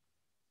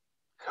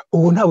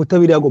 Ubu nta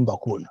butabera yagomba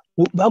kubona.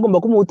 Bagomba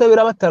kumuha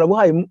ubutabera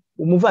batarabuhaye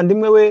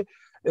umuvandimwe we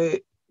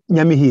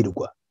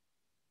Nyamihirwa.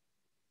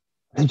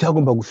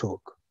 Ntibyagomba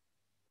gushoboka.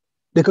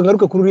 Reka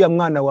ngaruke kuri uriya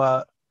mwana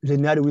wa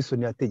General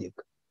Wilson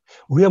Yategeka.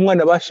 Uriya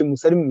mwana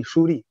bashimuse ari mu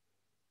ishuri,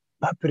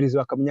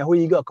 baperezida bakamenya aho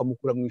yiga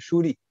bakamukura mu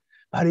ishuri.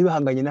 Bari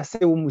bahanganye na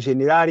se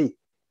w'umugenerali,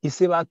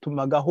 ise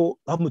batumagaho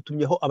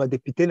bamutumyeho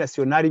abadepite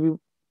nationali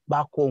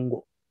ba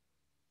Kongo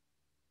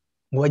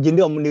ngo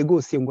bagende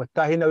bamunegosiye ngo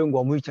atahe nawe ngo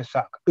bamuhe icyo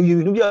ashaka. Ibyo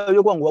bintu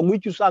byo ngo bamuhe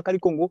icyo ushaka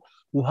ariko ngo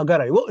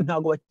uhagarare. Bo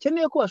ntago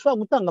bakeneye ko bashobora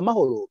gutanga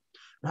amahoro,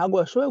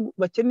 ntago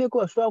bakeneye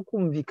ko bashobora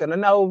kumvikana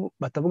nabo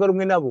batavuga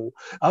rumwe nabo,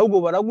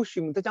 ahubwo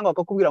baragushimuta cyangwa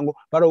bakakubwira ngo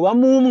baroba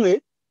umwe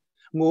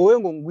ngo wowe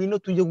ngo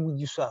ngwino tujye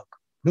kugishaka.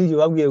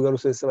 N'ibyo babwiraga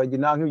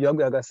Rusesabagina, nk'ibyo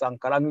babwiraga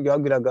Sankara, nk'ibyo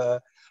babwiraga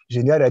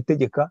General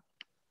Yategeka,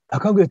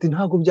 akabwira ati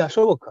ntago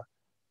byashoboka,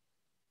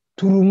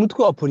 turi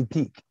umutwe wa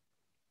politiki,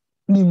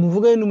 ni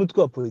muvugane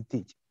n'umutwe wa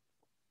politiki.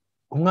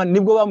 Umwana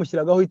nibwo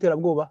bamushyiragaho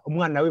iterabwoba,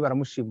 umwana we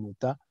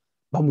baramushimuta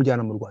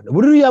bamujyana mu Rwanda.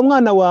 Buri uriya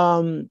mwana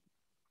wa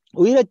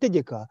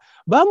Irategeka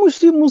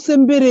bamushimuse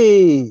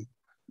mbere,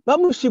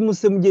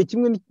 bamushimuse mu gihe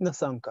kimwe na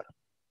Sankara.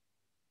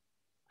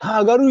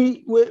 Ntago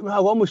ari we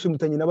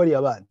bamushimutanye n'abari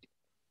abandi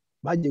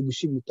bagiye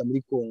gushimuta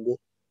muri Kongo.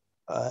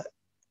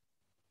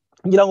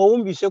 Ngira ngo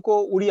wumvishe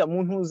ko uriya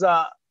muntu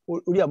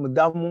uriya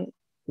mudamu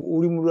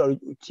uri muri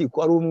rukiko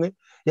ari umwe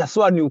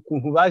yasobanuye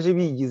ukuntu baje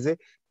bigize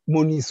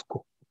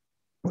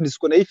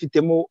Monisco nayo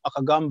ifitemo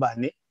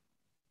akagambane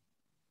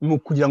mu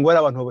kugira ngo bari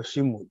abantu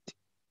babashimute.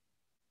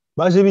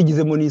 Baje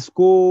bigize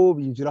Monisco,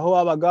 binjiraho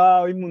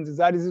babaga, impunzi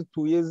zari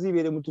zituye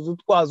zibereye mu tuzu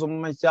twazo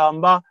mu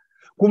mashyamba,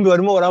 kumbe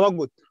barimo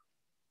barabagota.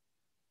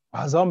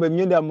 Baza bambaye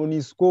imyenda ya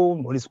Monisco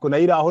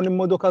nayo iri aho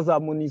n'imodoka za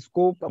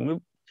Monisco, bamwe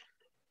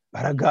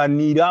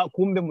baraganira,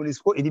 kumbe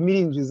Monisco irimo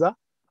irinjiza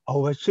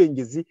aho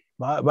bacengezi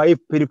ba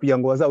FPR kugira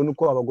ngo bazabone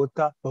uko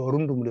babagota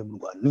babarunda umure mu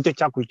Rwanda. Nicyo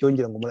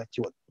cyakuricyongera ngo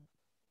murakibona.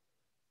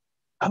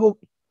 Abo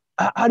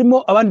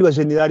harimo abandi ba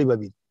generali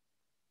 2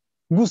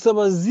 gusa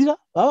bazira,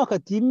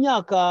 babakatiye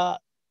imyaka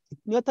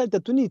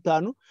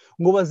 35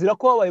 ngo bazira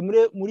ko babaye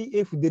muri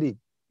FDR.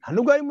 Nta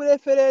nubwo ari muri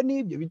FRN.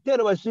 Ibyo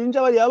bitero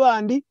bashinja bari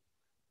abandi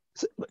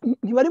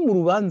ntibari mu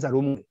rubanza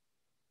rumwe,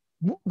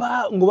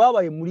 ngo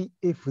babaye muri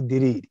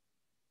FDR.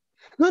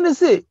 None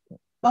se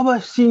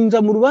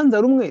babashinja mu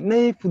rubanza rumwe na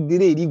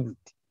FDR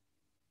gute?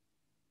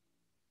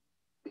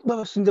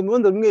 Babashinja mu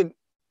rubanza rumwe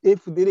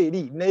FDR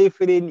na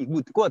FRN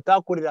gute? Ko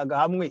batakoreraga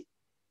hamwe,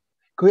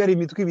 ko yari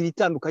imitwe 2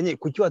 itandukanye,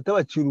 kuki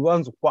batabacira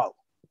urubanza kwabo?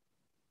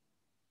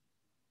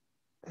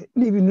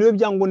 Ni ibintu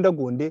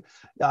byangondagonde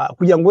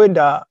kugira ngo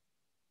wenda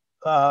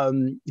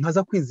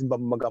nkaza kwizimba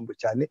mu magambo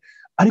cyane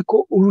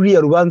ariko ururiya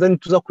rubanza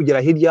nituza kugera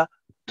hirya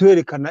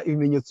turerekana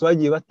ibimenyetso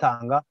bagiye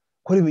batanga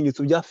ko ari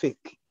ibimenyetso bya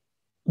fake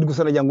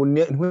gusa nagira ngo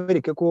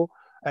ntwereke ko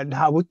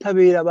nta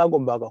butabera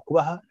bagombaga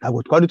kubaha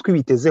ntabwo twari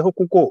twibitezeho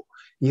kuko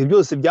iyo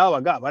byose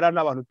byabaga bara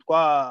n'abantu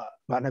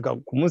twabanaga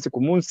ku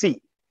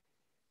munsi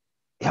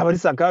yaba ari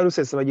Sankara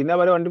Rusesabagina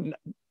n'abari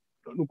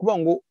ukuvuga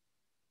ngo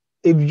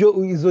ibyo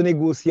izo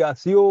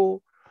negociation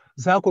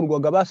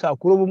zakorwaga bashaka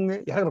kuri bumwe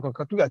yaragaruka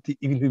akatubwira ati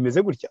ibintu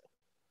bimeze gutya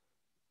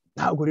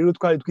ntabwo rero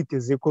twari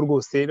twiteze ko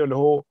rwose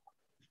noneho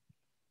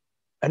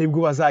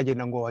aribwo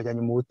bazagenda ngo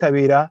wajyanye mu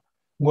butabera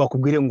ngo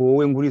bakubwire ngo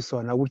wowe ngo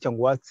urisobanura gutya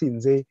ngo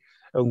watsinze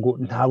ngo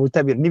nta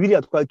butabera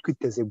nibiriya twari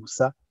twiteze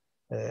gusa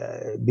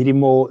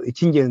birimo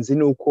icy'ingenzi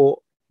ni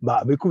uko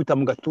bikubita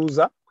mu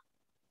gatuza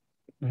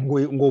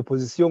ngo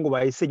opposition ngo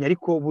bayisenya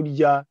ariko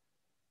burya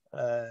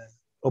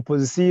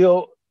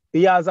opposition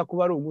iyaza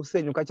kuba ari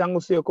ugusenyuka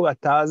cyangwa se ko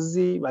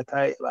batazi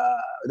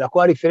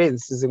badakora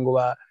references ngo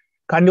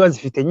kandi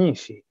bazifite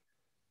nyinshi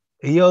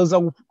iyo za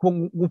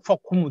gupfa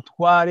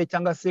k'umutware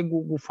cyangwa se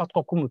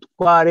gufatwa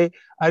k'umutware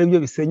ari byo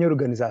bisenya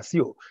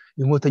organisation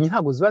inkotanyi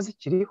ntago ziba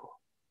zikiriho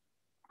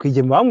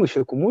kwigema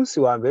bamwishe ku munsi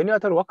wa mbere niba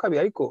atari wa kabiri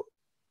ariko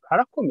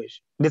harakomeje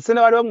ndetse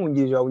n'abari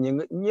bamwungirije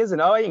babunyeze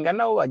nabo bayinga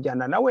nabo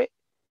bajyana nawe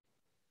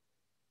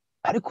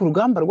ariko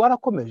urugamba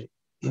rwarakomeje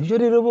ibyo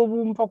rero bo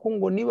bumva ko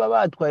ngo niba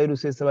batwaye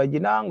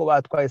Rusesabagina ngo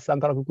batwaye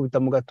Sankara kukubita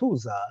mu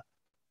gatuza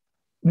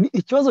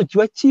ikibazo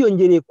kiba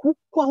kiyongereye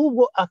kuko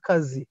ahubwo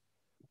akazi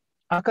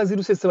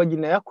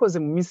Rusesabagina yakoze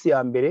mu minsi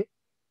ya mbere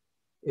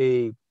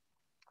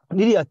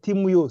niriya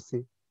timu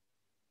yose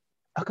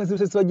akazi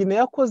Rusesabagina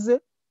yakoze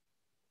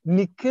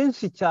ni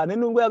kenshi cyane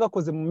nubwo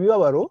yagakoze mu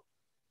mibabaro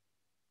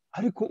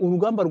ariko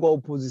urugamba rwa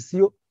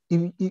opposition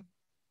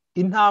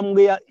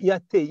intambwe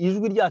yateye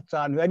ijwi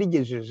ryacana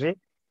yarigejeje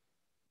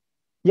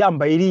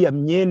yambaye iriya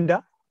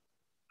myenda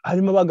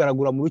harimo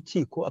bagaragura mu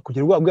rukiko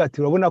akugira rwabwe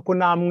ati urabona ko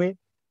namwe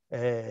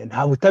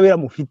nta butabera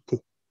mufite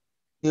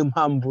niyo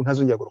mpamvu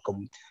ntazongera guruka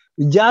mu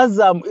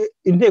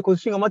inteko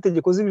zishinga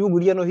amategeko z'ibihugu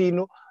hirya no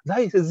hino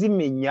zahise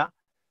zimenya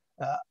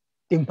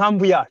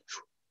impamvu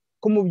yacu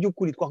ko mu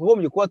by'ukuri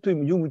twakagombye kuba turi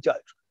mu gihugu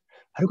cyacu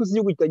ariko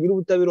igihugu kitagira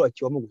ubutabera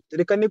wakibamo gute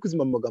reka ne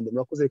kuzima mu magambo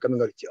murakoze reka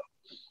ngarukira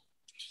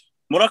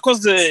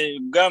murakoze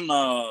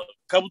bwana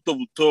Kabuto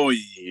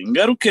Butoyi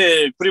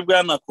ngaruke kuri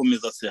bwana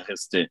Komeza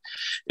Celestin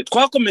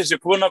twakomeje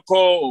kubona ko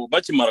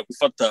bakimara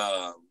gufata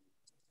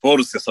Paul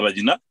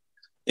Rusesabagina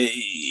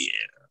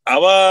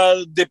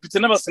abadepite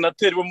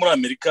n'abasenateri bo muri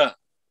Amerika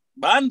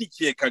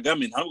bandikiye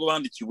Kagame ntabwo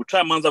bandikiye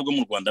ubucamanza bwo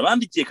mu Rwanda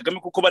bandikiye Kagame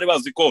kuko bari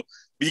bazi ko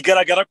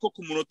bigaragara ko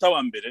ku munota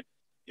wa mbere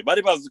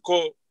bari bazi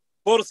ko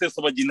Paul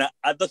Rusesabagina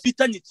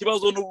adafitanye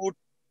ikibazo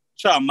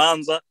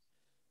n'ubucamanza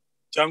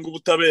cyangwa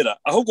ubutabera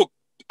ahubwo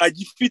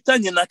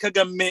agifitanye na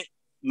Kagame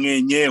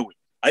mwenyewe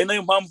ari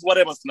nayo mpamvu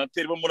bari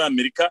abasenateri bo muri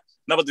Amerika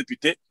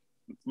n'abadepite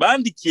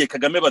bandikiye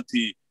Kagame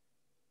bati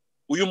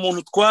uyu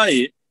muntu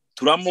twaye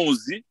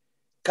turamuzi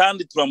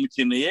kandi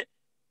turamukeneye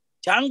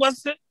cyangwa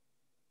se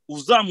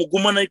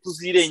uzamugumana ariko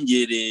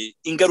uzirengere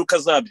ingaruka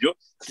zabyo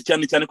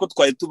cyane cyane ko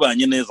twaye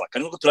tubanye neza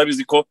kandi ko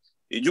turabizi ko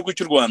igihugu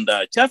cy'u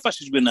Rwanda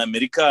cyafashijwe na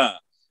Amerika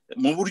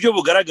mu buryo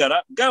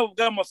bugaragara bwabo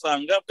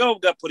bw'amafaranga bwabo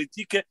bwa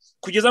politike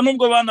kugeza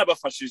nubwo bana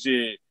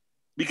bafashije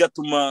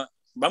bigatuma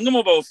bamwe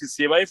mu ba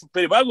ofisiye ba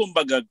FPR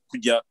bagombaga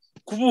kujya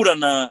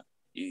kuburana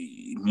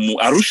mu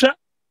Arusha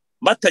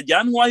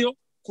batajyanwayo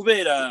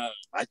kubera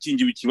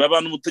akingiwe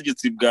ikibaba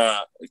n'ubutegetsi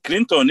bwa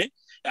Clinton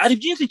ari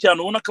byinshi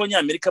cyane ubona ko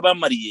abanyamerika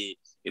bamariye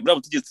bwa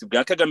butegetsi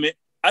bwa Kagame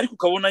ariko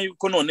ukabona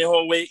yuko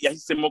noneho we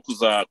yahisemo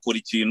kuzakora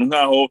ikintu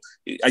nkaho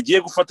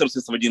agiye gufata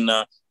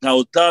Rusesabagina nka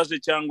otage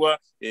cyangwa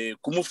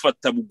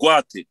kumufata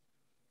bugwate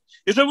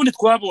ejo bundi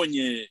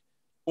twabonye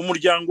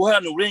umuryango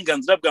hano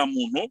uburenganzira bwa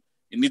muntu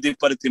ni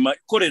departement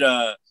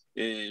ikorera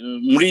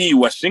muri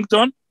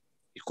Washington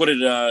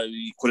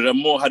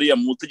ikoreramo hariya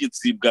mu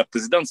butegetsi bwa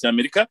presidence ya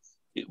Amerika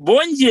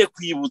bongeye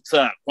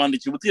kwibutsa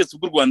kwandikira ubutegetsi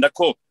bw'u Rwanda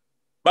ko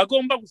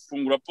bagomba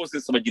gufungura Paul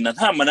Rusesabagina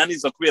nta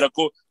mananiza kubera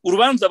ko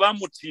urubanza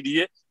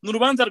bamuciriye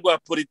n'urubanza rwa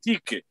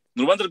politike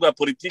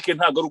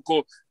ntabwo ari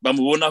uko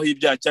bamubonaho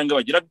ibyaha cyangwa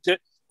bagira gute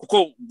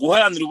kuko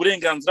guharanira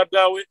uburenganzira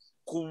bwawe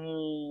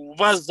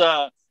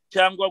kubaza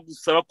cyangwa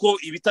gusaba ko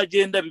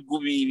ibitagenda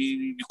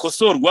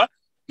bikosorwa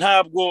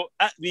ntabwo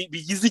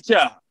bigize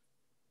icyaha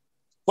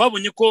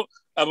twabonye ko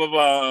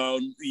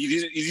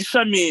iri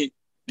shami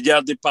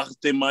rya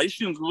departement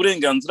ishinzwe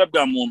uburenganzira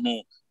bwa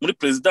muntu muri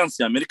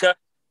presidence ya Amerika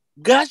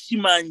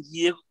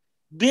bwashimangiye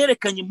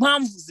berekanye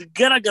impamvu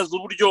zigaragaza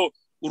uburyo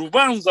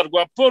urubanza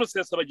rwa Paul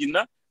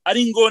Rusesabagina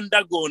ari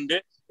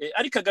ngondagonde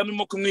ari Kagame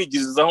mo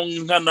kumwigirizaho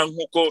nkana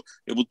nkuko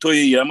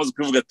Butoyi yamaze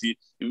kuvuga ati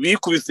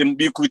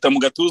bikubita mu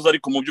gatuza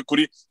ariko mu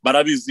by'ukuri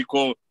barabizi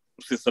ko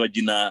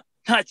Rusesabagina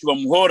ntacyo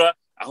bamuhora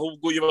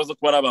ahubwo iyo baza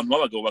kuba ari abantu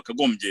b'abagabo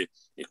bakagombye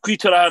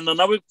kwicarana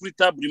nawe kuri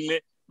table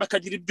imwe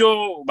bakagira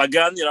ibyo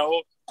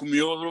baganiraho ku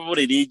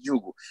miyoborere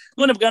y'igihugu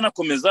none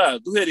bwanakomeza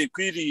duhereye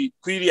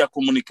kwiri ya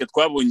communique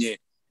twabonye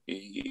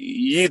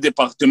iyi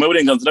departement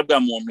y'uburenganzira bwa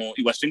muntu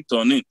i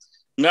Washington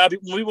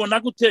mubibona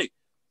gute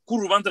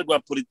kuri urubanza rwa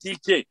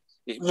politike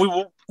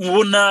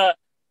mubona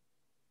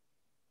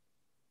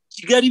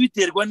Kigali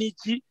biterwa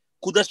n'iki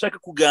kudashaka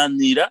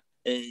kuganira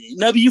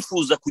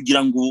n'abifuza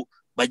kugira ngo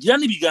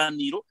bagirane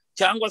ibiganiro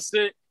cyangwa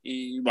se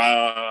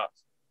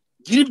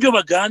bagira ibyo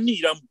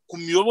baganira ku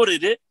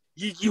miyoborere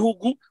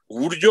y'igihugu,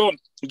 uburyo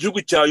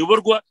igihugu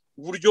cyayoborwa,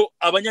 uburyo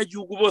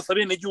abanyagihugu bose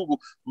abenegihugu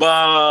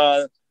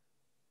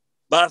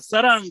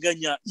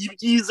basaranganya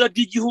ibyiza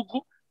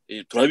by'igihugu.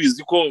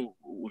 Turabizi ko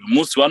uyu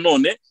munsi wa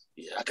none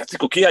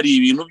agatsiko kihariye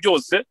ibintu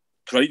byose,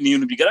 ni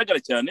ibintu bigaragara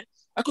cyane,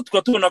 ariko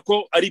tukaba tubona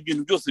ko ari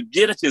ibintu byose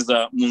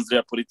byerekeza mu nzira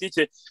ya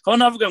politike. aho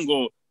navuga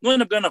ngo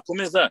none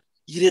bwanakomeza,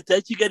 iyi leta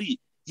ya Kigali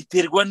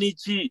iterwa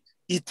n'iki,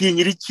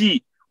 itinyira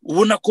iki?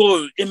 Ubona ko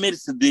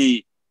MRCD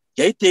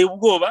yayiteye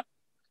ubwoba,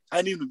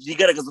 hari ibintu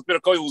byigaragaza kubera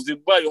ko abayobozi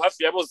bayo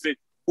hafi ya bose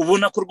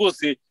ubona ko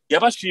rwose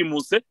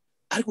yabashimuse,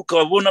 ariko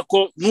ukaba ubona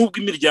ko nubwo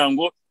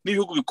imiryango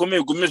n'ibihugu bikomeye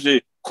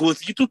ugomeje kuza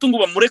igitutu ngo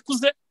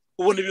bamurekuze,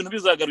 ubona ibintu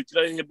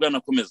bizagarukira hehe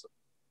bwanakomeza?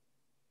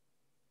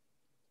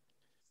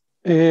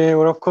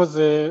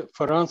 Urakoze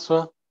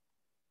François.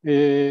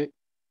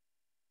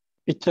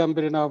 Icya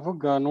mbere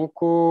navuga ni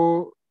uko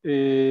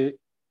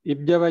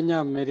ibyo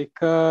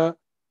abanyamerika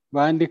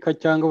bandika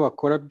cyangwa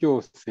bakora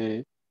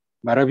byose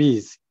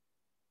barabizi,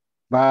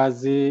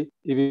 bazi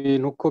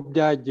ibintu uko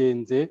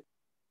byagenze,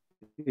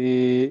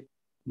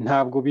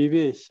 ntabwo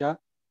bibeshya,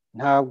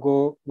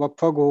 ntabwo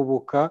bapfa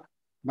guhubuka,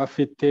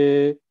 bafite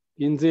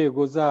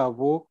inzego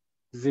zabo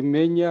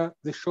zimenya,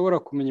 zishobora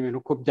kumenya ibintu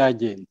uko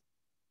byagenze.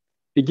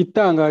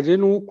 Igitangaje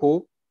ni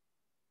uko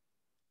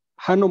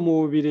hano mu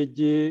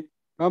Bubiligi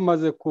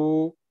bamaze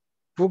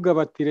kuvuga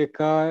bati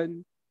reka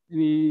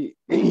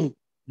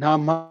nta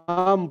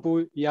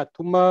mpamvu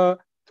yatuma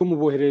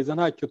tumubohereza,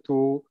 ntacyo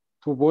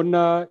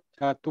tubona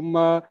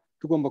cyatuma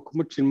tugomba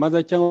kumucira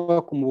imanza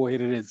cyangwa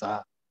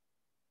kumuboherereza.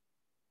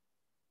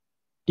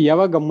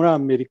 Yabaga muri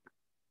Amerika,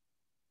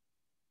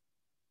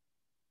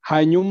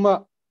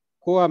 hanyuma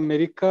ko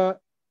Amerika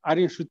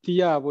ari inshuti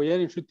yabo,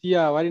 yari inshuti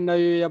yabo, ari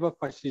nayo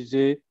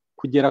yabafashije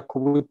kugera ku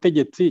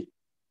butegetsi,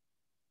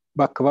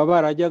 bakaba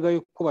barajyaga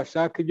uko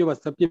bashaka ibyo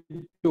basabye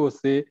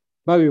byose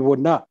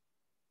babibona.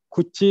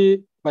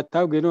 Kuki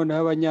batabwiye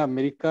noneho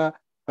abanyamerika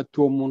bati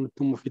uwo muntu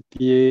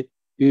tumufitiye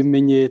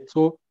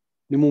ibimenyetso,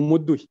 ni mu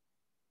muduhe,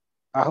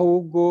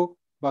 ahubwo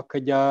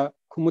bakajya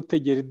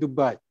kumutegera i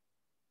Dubai?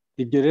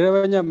 Ibyo rero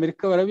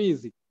abanyamerika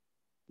barabizi,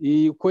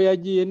 uko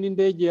yagiye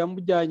n'indege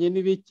yamujyanye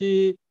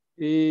n'ibiki,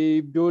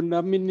 ibyo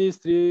na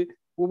minisitiri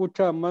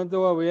w'ubucamanza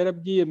wabo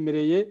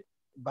yarabyiyemereye,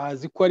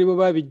 bazi ko aribo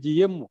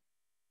babigiyemo.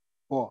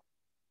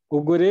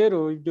 Ubwo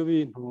rero ibyo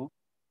bintu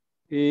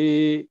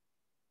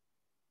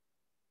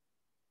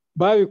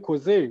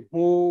babikoze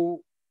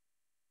mu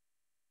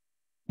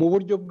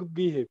buryo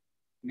bw'ubwihebe,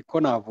 niko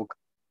navuga.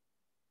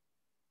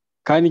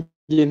 Kandi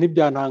igihe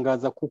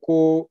ntibyantangaza, kuko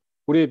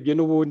urebye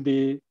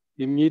n'ubundi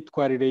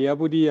imyitwarire ya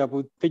buriya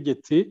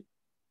butegetsi,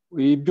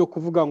 ibyo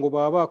kuvuga ngo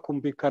baba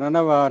bakumvikana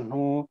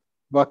n'abantu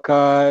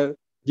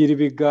bakagira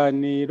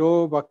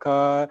ibiganiro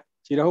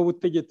bakashyiraho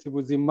ubutegetsi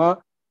buzima,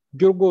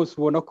 byo rwose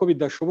ubona ko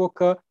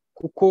bidashoboka.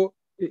 Kuko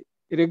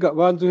erega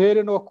banza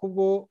uhere no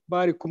kubo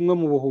bari kumwe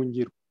mu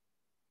buhungiro,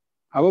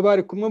 abo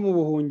bari kumwe mu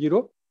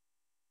buhungiro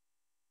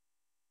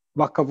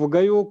bakavuga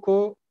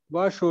yuko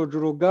bashoje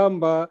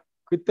urugamba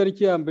ku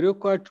itariki ya mbere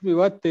y'ukwa 10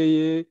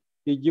 bateye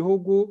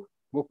igihugu,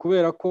 ngo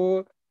kubera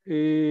ko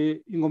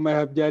ingoma ya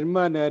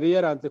Habyarimana yari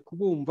yaranze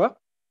kubumva,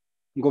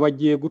 ngo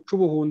bagiye guca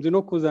ubuhunzi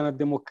no kuzana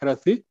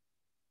demokarasi.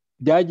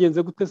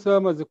 Byagenze gute se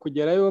bamaze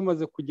kugerayo?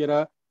 Bamaze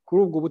kugera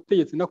kuri ubwo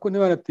butegetsi nako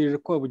ntibanategereje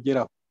ko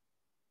babugeraho,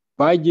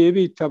 bagiye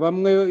bica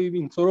bamwe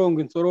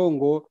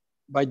insorongo,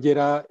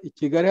 bagera i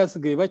Kigali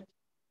hasigaye bake,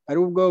 ari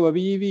ubwo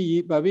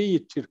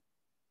babiyicira.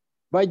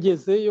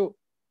 Bagezeyo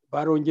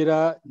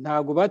barongera,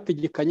 ntabwo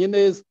bategekanye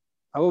neza.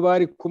 Abo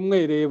bari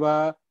kumwe,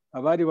 reba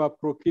abari ba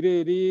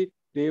procureur,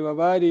 reba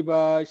abari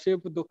ba chef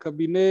de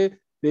cabinet,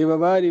 reba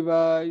abari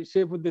ba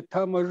chef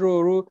d'état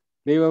major,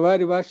 reba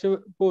abari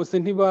bose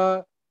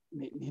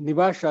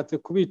ntibashatse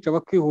kubica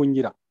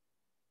bakihungira.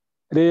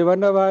 Reba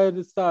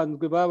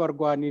n'abasanzwe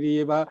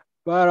babarwaniriye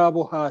bari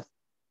abo hasi,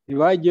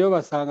 ntibagiye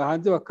basanga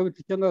hanze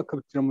bakabica cyangwa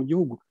bakabicira mu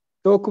gihugu.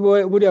 Kuko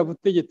buriya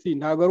butegetsi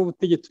ntabwo ari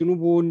ubutegetsi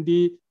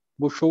n'ubundi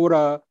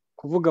bushobora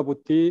kuvuga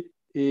buti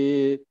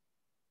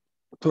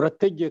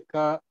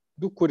turategeka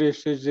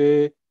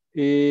dukoresheje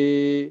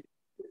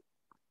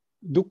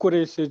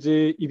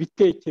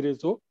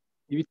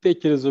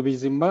ibitekerezo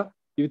bizima,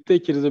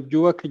 ibitekerezo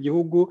byubaka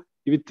igihugu,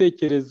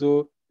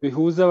 ibitekerezo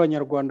bihuza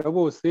abanyarwanda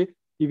bose,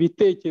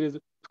 ibitekerezo.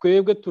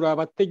 Twebwe turi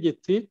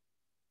abategetsi,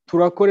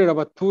 turakorera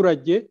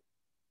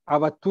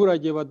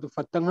abaturage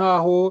badufata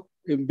nk'aho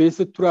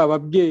mbese turi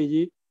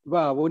ababyeyi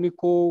babo,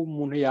 niko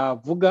umuntu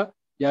yavuga,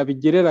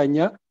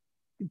 yabigereranya.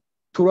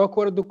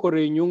 Turakora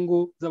dukorera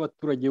inyungu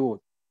z'abaturage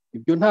bose.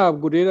 Ibyo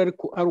ntabwo rero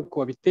ariko ari uko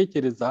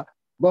babitekereza,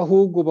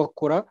 ahubwo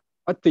bakora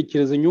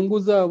batekereza inyungu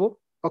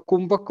zabo,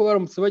 bakumva ko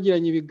baramutse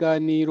bagiranye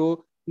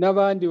ibiganiro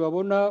n'abandi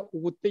babona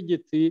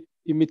ubutegetsi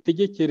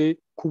imitegekere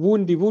ku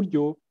bundi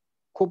buryo,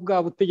 ko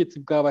bwa butegetsi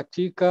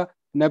bwabacika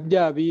na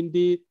bya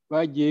bindi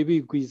bagiye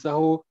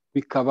bigwizaho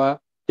bikaba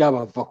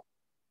byabavaho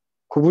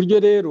ku buryo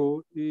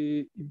rero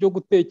ibyo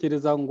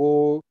gutekereza ngo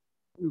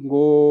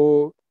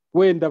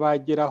wenda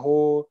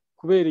bageraho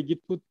kubera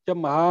igitutu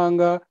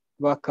cy'amahanga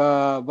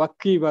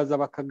bakibaza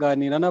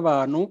bakaganira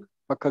n'abantu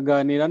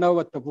bakaganira nabo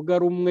batavuga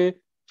rumwe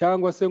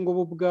cyangwa se ngo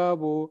bo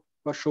ubwabo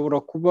bashobora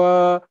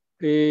kuba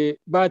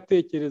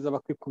batekereza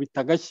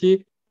bakikubita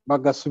agashyi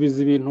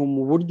bagasubiza ibintu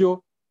mu buryo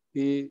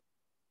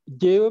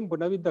yewe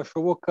mbona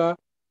bidashoboka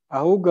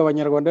ahubwo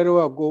abanyarwanda rero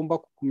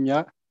bagomba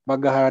kugumya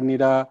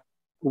bagaharanira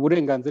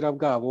uburenganzira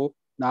bwabo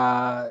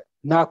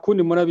nta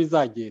kundi mura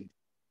bizagenda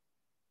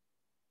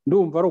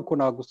ndumva ari uko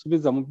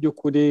nagusubiza mu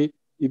by'ukuri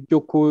ibyo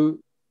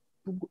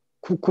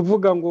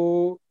kuvuga ngo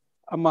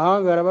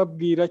amahanga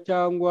arababwira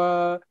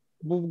cyangwa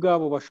bo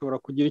ubwabo bashobora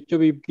kugira icyo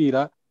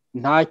bibwira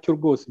ntacyo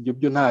rwose ibyo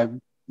byo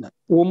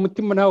uwo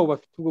mutima ntawo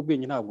bafite ubwo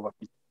bwenge ntabwo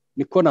bafite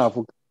niko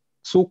navuga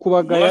si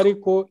ukubagaya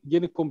ariko njye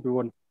niko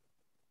mbibona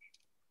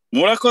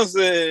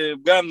murakoze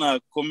bwana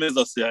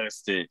komeza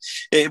CRST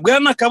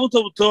bwana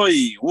Kabuto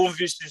Butoyi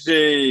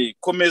wumvishije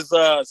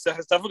komeza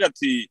CRST avuga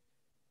ati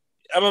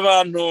aba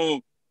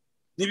bantu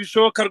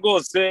ntibishoboka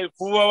rwose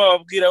kuba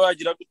bababwira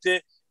bagira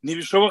gute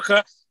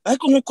ntibishoboka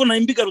ariko nkuko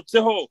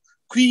nambigarutseho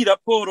kwi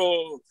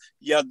raporo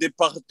ya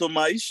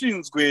departement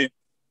ishinzwe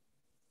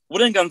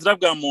uburenganzira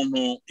bwa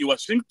muntu i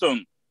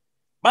Washington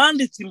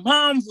banditse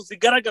impamvu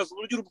zigaragaza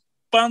uburyo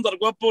urubanza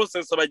rwa Paul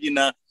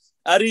Rusesabagina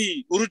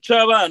ari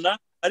urucabana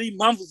ari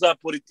impamvu za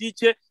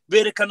politike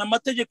berekana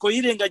amategeko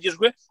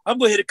yirengagijwe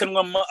ahubwo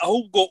herekanwa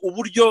ahubwo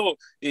uburyo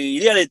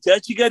iriya leta ya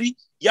Kigali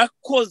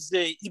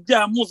yakoze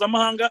ibyaha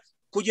mpuzamahanga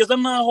kugeza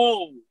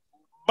naho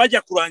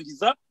bajya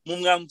kurangiza mu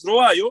mwanzuro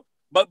wayo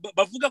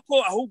bavuga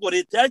ko ahubwo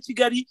leta ya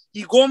Kigali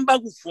igomba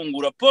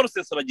gufungura Paul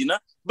Rusesabagina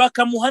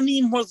bakamuha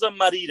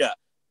n'impozamarira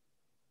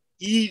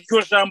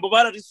iryo jambo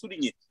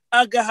bararisurinye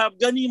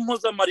agahabwa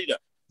n'impozamarira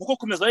kuko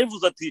komeza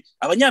bivuze ati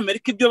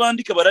abanyamerika ibyo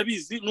bandika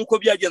barabizi nuko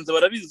byagenze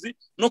barabizi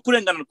no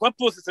kurengana kwa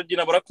Paul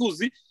Rusesabagina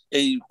barakuzi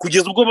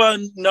kugeza ubwo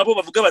nabo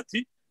bavuga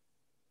bati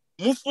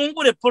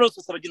mufungure Paul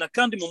Rusesabagina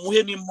kandi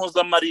mumuhe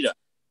n'impozamarira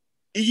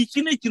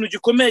iki ni ikintu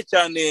gikomeye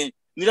cyane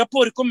ni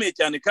raporo ikomeye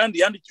cyane kandi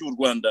yandikiwe u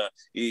Rwanda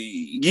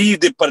iyi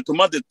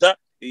departement d'etat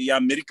ya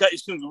Amerika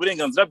ishinzwe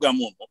uburenganzira bwa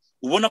muntu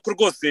ubona ko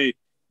rwose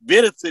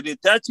beretse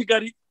leta ya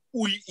Kigali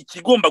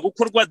ikigomba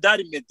gukorwa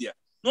dari media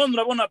none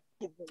urabona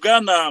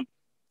bwana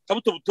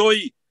Kabuto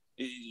Butoyi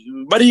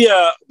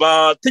bariya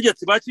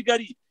bategetsi ba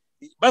Kigali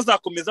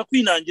bazakomeza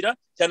kwinangira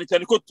cyane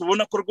cyane ko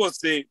tubona ko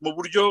rwose mu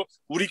buryo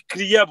buri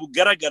clear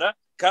bugaragara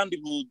kandi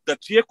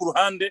budaciye ku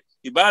ruhande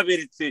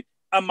baberetse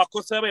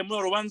amakosa yabaye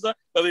muri rubanza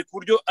babereka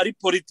uburyo ari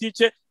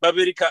politike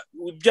babereka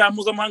ibyaha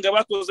mpuzamahanga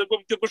bakoze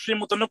byo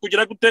gushimuta no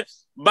kugira gute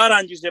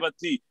barangije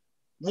bati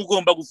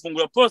mugomba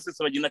gufungura Paul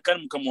Rusesabagina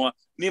kandi mukamuha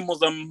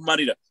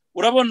n'impozamarira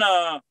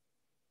urabona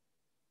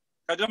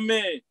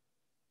Kagame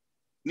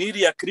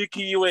n'iriya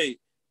kiriki yiwe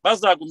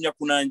bazagumya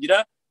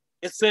kunangira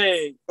ese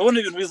urabona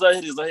ibintu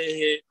bizahereza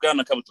hehe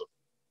bwana Kabuto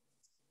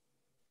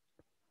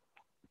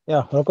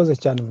urakoze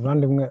cyane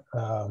muvandimwe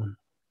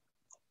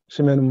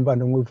shimwe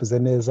n'umuvandimwe ubivuze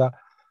neza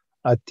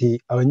ati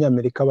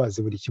abanyamerika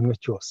bazi buri kimwe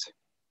cyose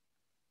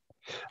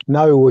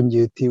nawe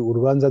wongeye uti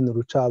urubanza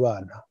n'uruca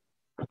abana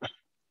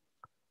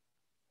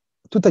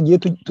tutagiye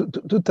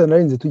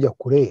tutanarinze tujya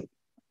kure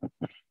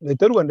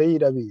leta y'u Rwanda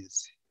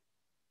yirabizi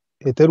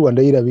leta y'u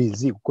Rwanda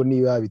yirabizi kuko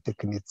niba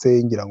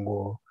bitekinitse ngira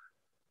ngo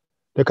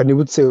reka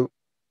nibutse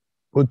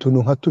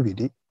utuntu nka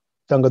tubiri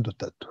cyangwa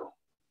dutatu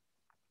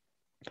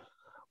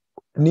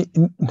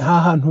nta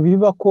hantu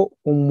biba ko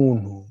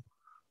umuntu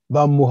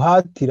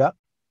bamuhatira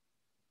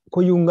ko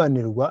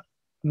yunganirwa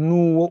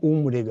n'uwo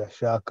umurega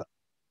ashaka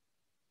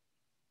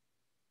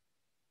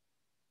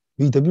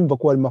bihita byumva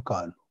ko harimo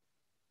akantu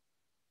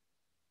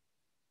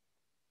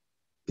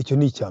icyo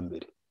ni icya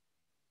mbere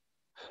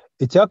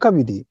icya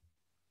kabiri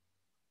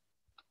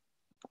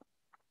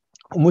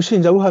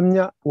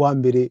umushinjabuhamya wa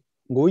mbere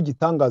ngo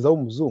w'igitangaza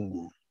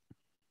w'umuzungu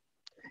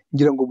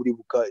ngira ngo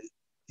buribuka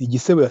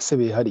igisebo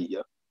yasebeye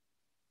hariya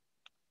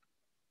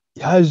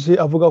yaje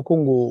avuga ko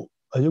ngo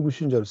aje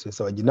gushinja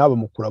Rusesabagina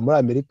bamukura muri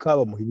Amerika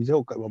bamuha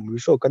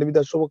ibishoboka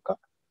n'ibidashoboka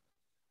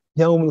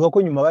cyangwa umuntu ko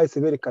nyuma bahise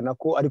berekana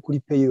ko ari kuri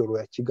payroll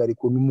ya Kigali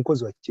ko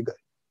n'umukozi wa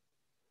Kigali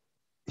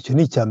icyo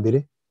ni icya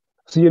mbere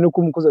usiye no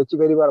ko umukozi wa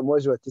Kigali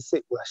baramubaje bati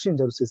se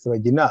urashinja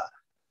Rusesabagina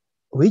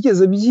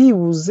wigeze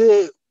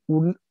byibuze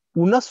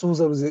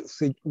unasuhuza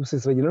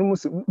Rusesabagina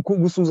n'umunsi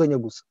gusuzanya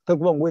gusa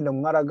utakuvuga ngo wenda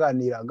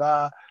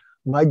mwaraganiraga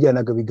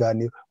mwajyanaga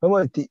biganiro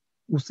bati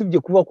usibye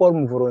kuba ko ari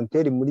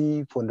umuvolonteri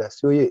muri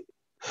fondasiyo ye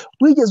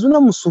wigeze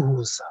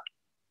unamusuhuza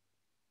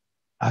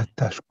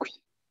atashwe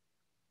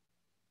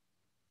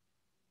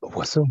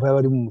ubwo se mva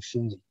bari mu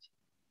mushingiye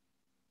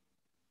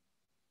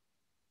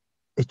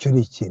icyo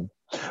ni ikintu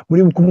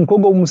muri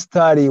umukobwa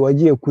w'umusitari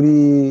wagiye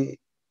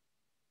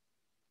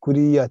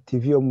kuri ya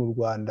TV yo mu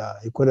Rwanda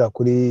ikorera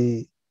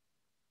kuri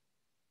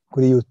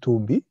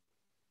YouTube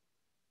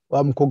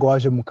wa mukobwa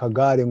waje mu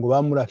kagare ngo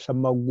bamurasha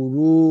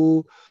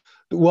amaguru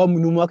wa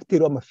mu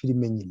acteur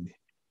w'amafilime nyine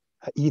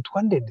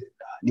yitwa ndende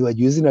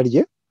nibagiwe izina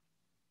rye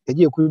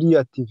yagiye kuri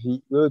iriya TV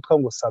wewe witwa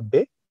ngo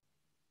Sabe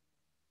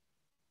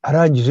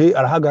arangije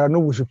arahagarara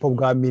n'ubujipo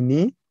bwa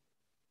mini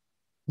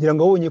ngira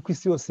ngo abonye ko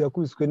isi yose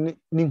yakubiswe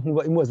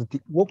n'inkuba imubaza ati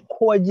wo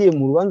ko wagiye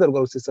mu rubanza rwa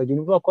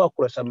Rusesabagina uvuga ko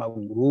wakurasha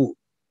amaguru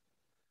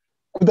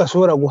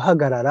kudashobora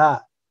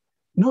guhagarara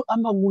no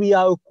amaguru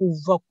yawe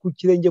kuva ku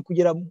kirenge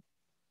kugera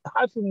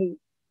hafi mu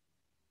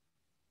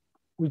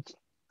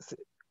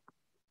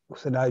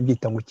gusa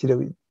nabyita ngo kire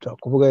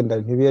kuvuga wenda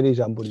ntibiye ari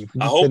ijambo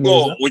rivugitse neza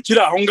ahubwo ukiri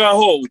aho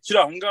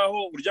ngaho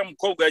urya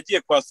mukobwa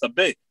yagiye kwa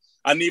Sabe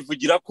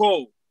anivugira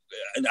ko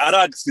ari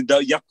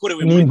accident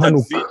yakorewe muri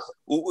taxi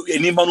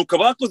ni impanuka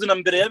bakoze na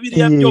mbere ya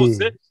biriya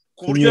byose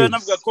ku buryo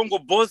yanavuga ko ngo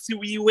boss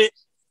wiwe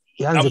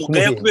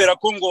amugaya kubera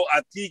ko ngo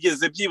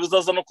atigeze byibuza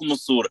aza no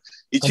kumusura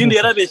ikindi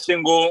yarabeshye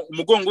ngo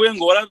umugongo we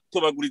ngo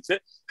waratobaguritse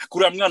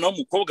akuriya mwana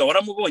w'umukobwa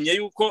waramubonye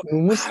yuko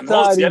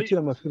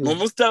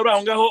umusitari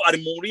aho ngaho ari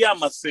muri ya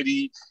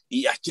maseri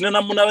akina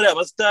na munabari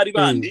abasitari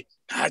bandi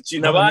nta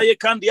kintu abaye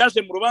kandi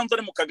yaje mu rubanza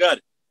ari mu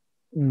kagare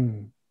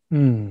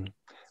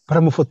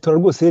baramufotora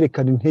rwose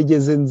yerekana intege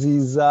ze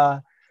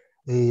nziza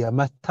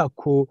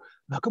amatako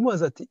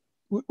bakamubaza ati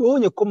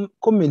ubonye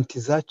komenti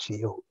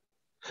zaciyeho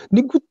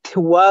ni gute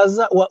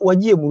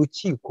wagiye mu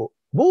rukiko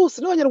bose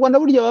n'abanyarwanda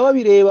burya baba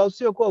babireba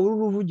usubiye ko babura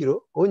uruvugiro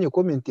ubonye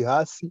komenti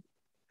hasi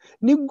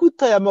ni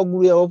gute aya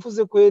maguru yawe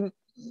wavuze ko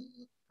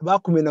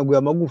bakumenaguye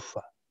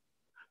amagufa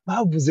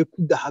bavuze ko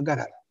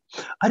udahagarara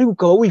ariko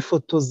ukaba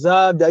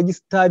wifotoza bya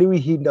gisitari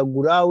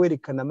wihindagura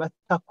werekana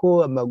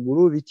amatako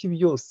amaguru biki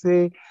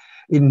byose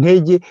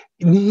intege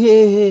ni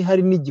hehe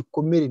hari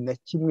n'igikomere na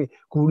kimwe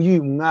ku buryo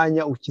uyu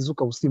mwanya ukiza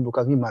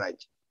ukabusimbuka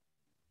nk'imparage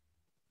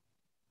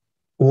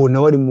uwo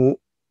nawe ari mu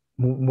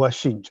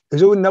bashinja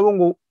ejo bundi nabo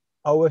ngo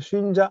abo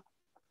bashinja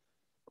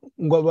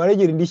ngo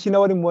abaregera indishyi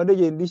nawe ari mu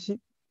baregera indishyi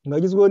ngo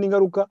agizweho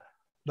n'ingaruka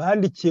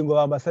bandikiye ngo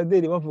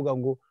abambasaderi bavuga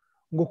ngo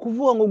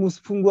kuvuga ngo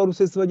gufungura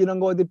Rusesabagina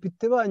ngo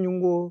abadepite banyu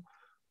ngo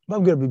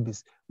babwira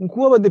BBC ngo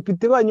kuba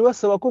abadepite banyu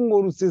basaba ko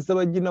ngo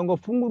Rusesabagina ngo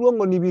afungurwe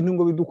ngo ni ibintu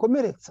ngo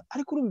bidukomeretsa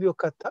ariko urumva iyo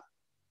kata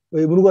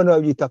mu Rwanda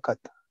babyita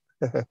kata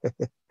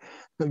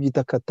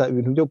babyita kata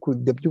ibintu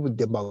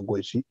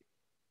by'ubudemagoji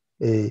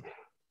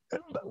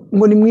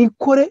ngo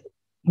nimwikore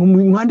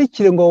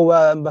mwandikire ngo abo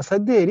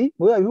bambasaderi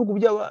mu bihugu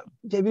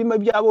birimo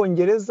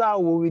by'Abongereza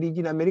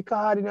Ububiligi na Amerika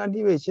hari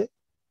ntibeshye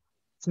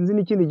sinzi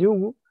n'ikindi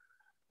gihugu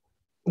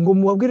ngo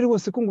mubabwire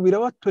rwose ko ngo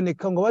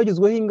birabatoneka ngo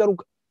bagizweho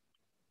ingaruka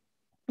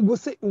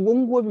gusa uwo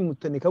nguwo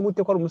bimutoneka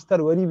gute ko ari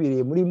umusitari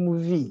waribereye muri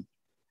movie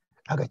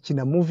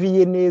agakina movie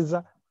ye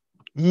neza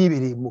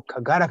yibereye mu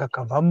kagara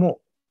kakavamo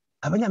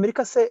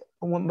abanyamerika se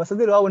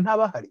ambasaderi wabo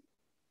ntabahari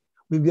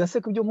bibya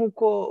se kubyo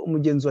nkuko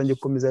umugenzi wanjye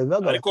komeza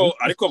bivaga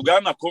ariko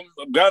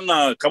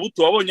bwana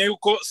Kabuto wabonye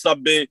yuko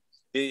Sabe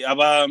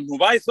abantu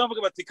bahise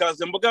bavuga bati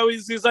kaze mbuga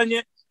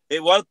wizizanye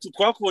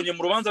twakubonye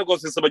mu rubanza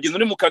rwose Rusesabagina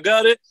uri mu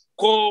kagare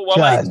ko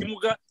wabaye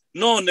ikimuga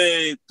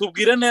none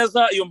tubwire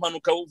neza iyo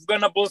mpanuka uvuga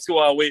na boss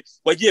wawe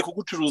wagiye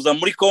kugucuruza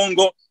muri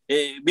Kongo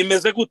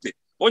bimeze gute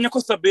bonye ko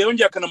Sabe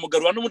yongeye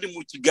akanamugarura n'ubundi mu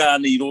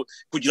kiganiro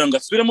kugira ngo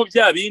asubire mu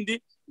bya bindi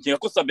ngira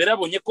ko Sabe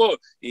yabonye ko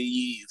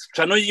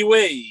cano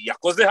yiwe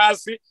yakoze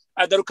hasi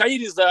agaruka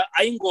yiriza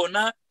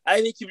ayingona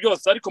ari iki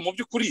byose ariko mu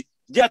by'ukuri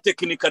bya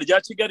tekinika rya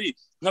Kigali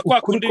nka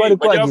kwa kundi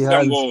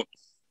bavuga ngo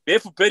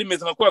FPR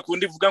imeze nka kwa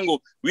kundi ivuga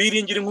ngo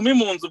wiringira inkumi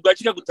mu nzu bwa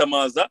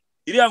kigagutamaza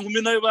iriya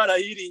nkumi nayo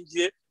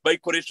barayiringiye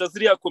bayikoresha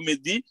ziriya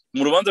komedi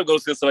mu rubanza rwa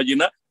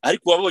Rusesabagina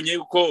ariko wabonye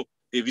yuko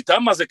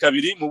bitamaze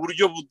kabiri mu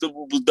buryo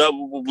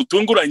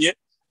butunguranye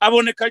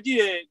aboneka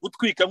agiye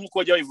gutwika nk'uko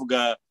bajya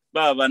babivuga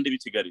babandi b'i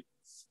Kigali.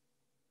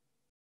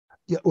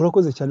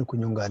 Urakoze cyane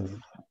kunyunganira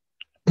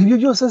ibyo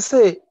byose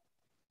se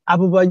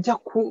abo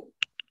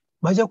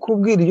bajya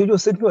kubwira ibyo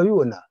byose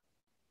ntibabibona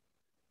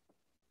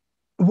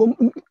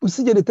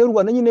usibye leta y'u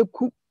Rwanda nyine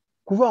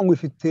kuvuga ngo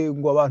ifite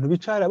ngo abantu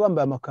bicara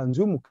bambaye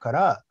amakanzu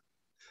y'umukara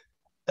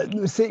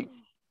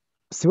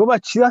si bo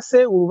bacira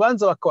se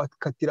urubanza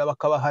bakabakatira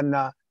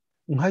bakabahana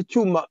nka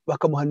cyuma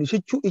bakamuhanisha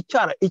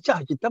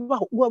icyaha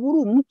kitabaho waba uri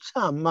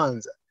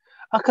umucamanza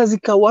akazi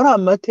kawe ari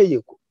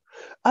amategeko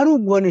ari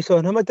uguhanisha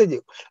abantu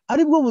amategeko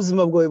aribwo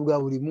buzima bwawe bwa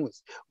buri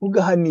munsi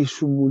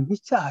ugahanisha umuntu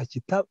icyaha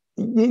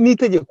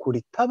n'itegeko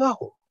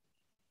ritabaho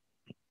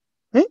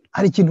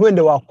hari ikintu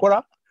wenda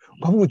wakora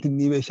ukavuga uti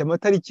nibeshya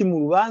amatariki mu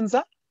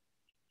rubanza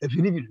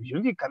ibyo ni ibintu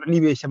byumvikana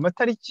nibeshya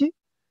amatariki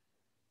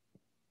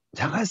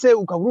cyangwa se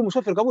ukaba uri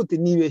umushoferi ukavuga uti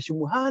nibeshya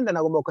umuhanda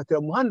nagomba gukatira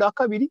mu muhanda wa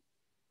kabiri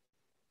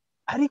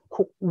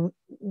ariko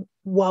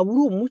waba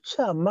uri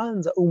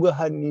umucamanza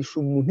ugahanisha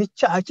umuntu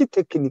icyaha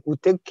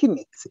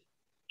utekinitse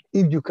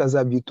ibyo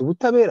ukazabyita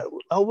ubutabera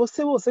abo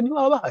bose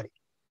ntibaba bahari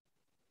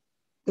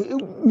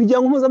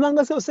imiryango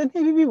mpuzamahanga yose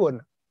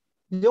ntibibibona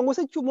kugira ngo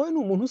se cyuma we ni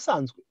umuntu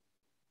usanzwe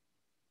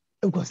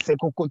ubwo se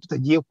koko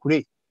tutagiye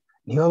kure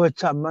niba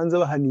abacamanza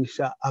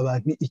bahanisha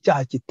abantu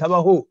icyaha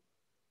kitabaho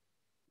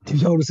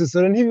ntibyaho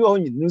Rusesabagina ntibibaho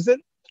nyine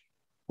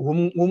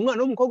uwo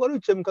mwana w'umukobwa wari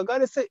wicaye mu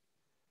kagare se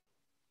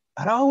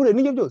arahahuriye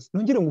n'ibyo byose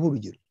nongere nguhe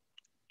urugero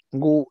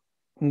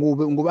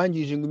ngo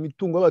bangije ngo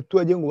imitungo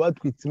y'abaturage ngo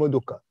batwitse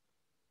imodoka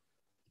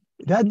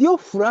radiyo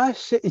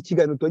furashe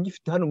ikiganiro tuba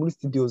gifite hano muri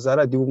studio za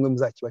radiyo ubumwe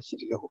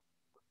muzakibashyirireho,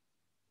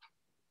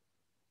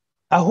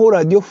 aho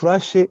radiyo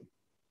furashe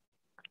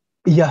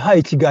yahaye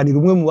ikiganiro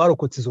umwe mu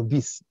barokotse izo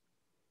bisi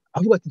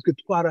avuga ati twe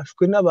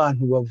twarashwe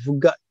n'abantu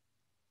bavuga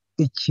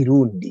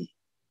ikirundi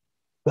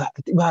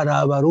bari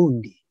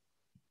abarundi,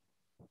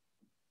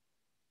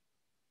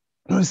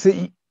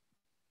 nose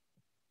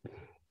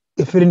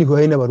efere niho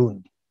hari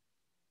n'abarundi.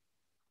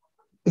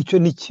 Icyo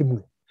ni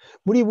kimwe.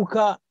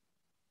 Muribuka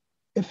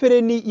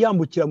efere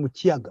yambukira mu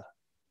kiyaga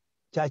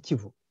cya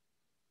Kivu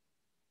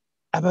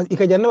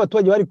ikajyana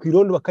n'abaturage bari ku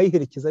irondo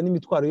bakayiherekeza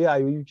n'imitwaro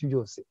yayo y'ibyo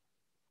byose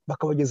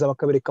bakabageza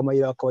bakabereka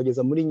amayira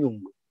bakabageza muri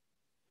Nyungwe.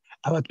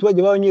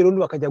 Abaturage b'abanyerondo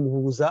bakajya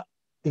guhuza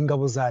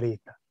ingabo za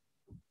leta,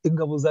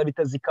 ingabo za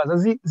leta zikaza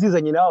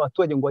zizanye n'aba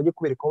baturage ngo bajye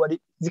kubereka aho bari,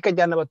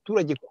 zikajyana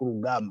abaturage ku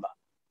rugamba.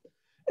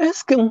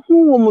 Eske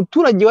nk'uwo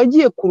muturage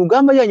wagiye ku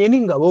rugamba yanye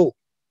n'ingabo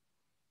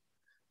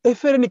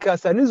FRN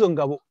ikasana n'izo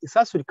ngabo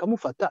isasu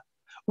rikamufata,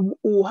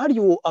 uwo hari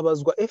uwo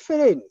abazwa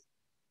FRN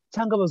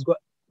cyangwa abazwa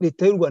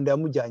leta y'u Rwanda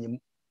yamujyanye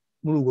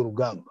muri urwo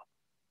rugamba?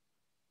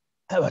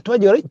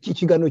 Abaturage iki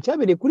kiganiro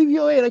cyabereye kuri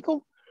VOA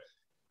ariko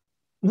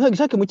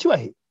ntagishake mu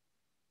kibahe.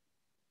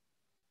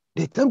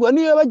 Leta y'u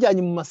Rwanda niyo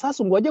yabajyanye mu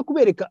masasu ngo bajye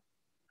kubereka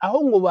aho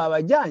ngo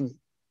babajyanye,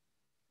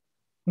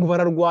 ngo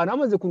bararwana,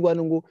 bamaze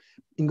kurwana ngo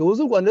ingabo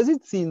z'u Rwanda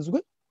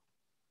zitsinzwe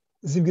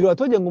zibwira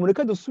abaturage ngo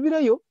mureke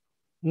dusubirayo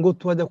ngo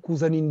tubajya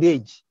kuzana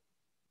indege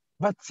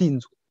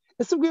batsinzwe.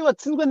 Ese ubwo iyo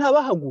batsinzwe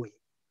ntabahaguye?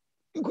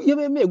 Iyo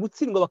bemeye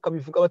gutsindwa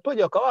bakabivuga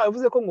abaturage bakaba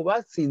bavuze ko ngo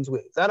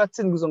batsinzwe,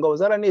 zaratsinzwe izo ngabo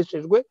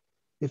zaraneshejwe,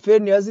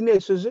 FRN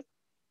yazinesheje,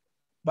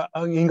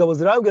 ingabo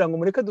zirababwira ngo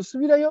mureke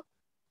dusubirayo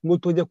ngo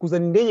tujya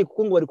kuzana indege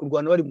kuko ngo bari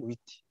kurwana bari mu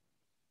biti.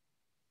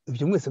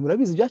 Ibyo mwese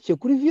murabizi byaciye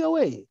kuri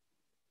VOA.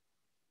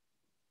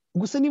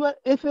 Gusa niba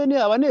FRN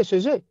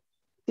yabanesheje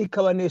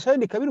ikabanesha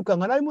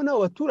ikabirukanka narimo n'abo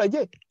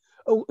baturage,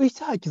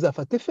 icyaha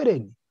kizafata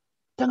FRN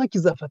cyangwa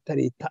kizafata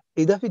leta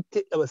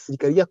idafite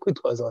abasirikare ya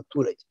kwitwaza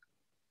abaturage?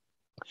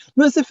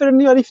 Nose FRN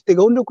niyo ifite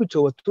gahunda yo kwica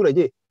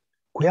abaturage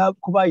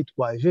ko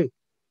bayitwaje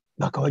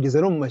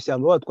bakabageza no mu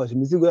mashyamba batwaje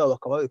imizigo yabo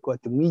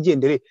bakabati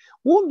mwigendere,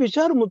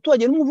 wumvisha hari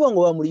umuturage n'umuvuga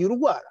ngo bamuriye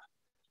urwara.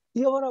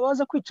 Iyo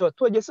barabaza kwica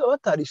abaturage se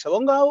batarisha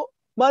abo ngaho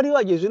bari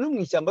bageje no mu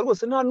ishyamba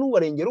rwose nta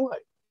n'ubarengera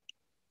uhari.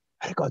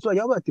 Ariko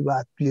abaturage bati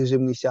batuyeje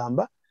mu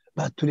ishyamba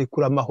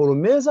baturekura amahoro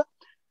meza,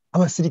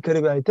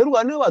 abasirikare ba leta y'u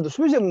Rwanda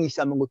badushubije mu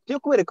ishyamba ngo tugiye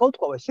kubereka aho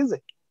twabashyize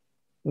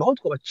aho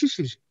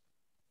twabacishije.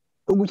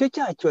 Ubwo icyo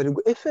cyaha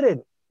kibarirwa FRN.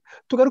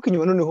 Tugaruka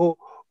inyuma noneho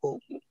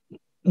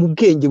mu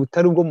bwenge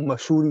butari ubwo mu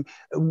mashuri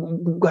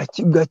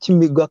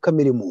bwa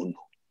kamere muntu.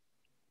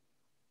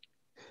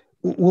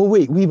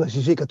 Wowe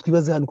wibajije ka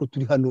twibaze hano ko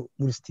turi hano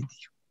muri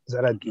studio za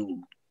radio,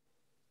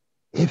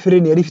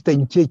 FRN yari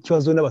ifitanye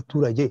ikibazo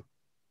n'abaturage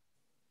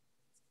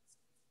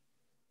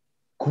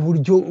ku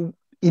buryo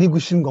iri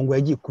gushinjwa ngo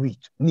yagiye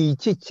kubica? Ni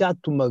iki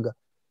cyatumaga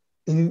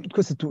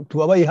twese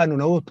tubabaye hano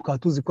nabo tukaba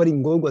tuzi ko ari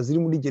ingorwa ziri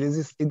muri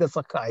gereza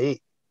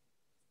idasakaye?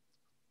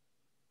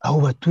 Aho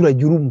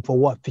baturage urumva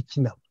wapfa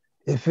ikinama.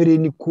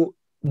 FRN ko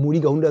muri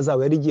gahunda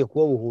zabo yari igiye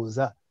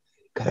kubabohoza,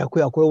 kare ko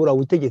yakora bura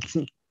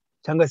butegetsi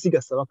cyangwa se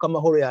igasaba ko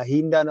amahoro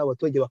yahinda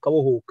n'abaturage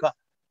bakabohoka.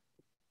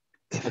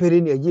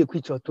 FRN yagiye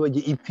kwica abaturage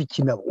ipfa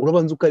ikinama.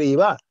 Urabanza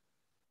ukareba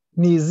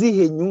ni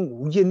izihe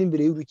nyungu ugiye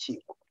n'imbere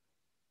y'urukiko,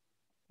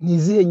 ni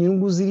izihe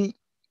nyungu ziri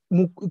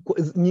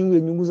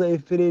nyungu za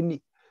FRN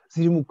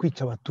ziri mu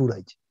kwica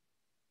abaturage?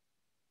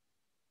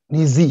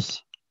 Ni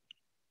izihe?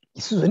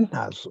 Isubizo ni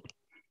ntazo.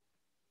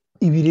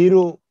 Ibi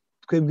rero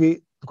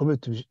twebwe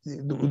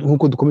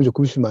nkuko dukomeje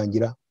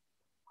kubishimangira,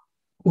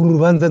 uru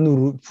rubanza ni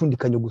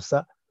urupfundikanyo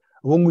gusa.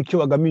 Abo ngicyo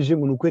bagamije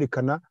ngo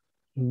nukwerekana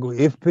ngo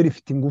FPR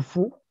ifite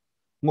ingufu,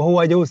 ngo aho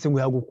wajya hose ngo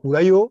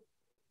yagukurayo,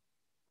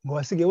 ngo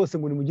basigaye bose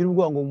ngo nimugire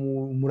ubwoba ngo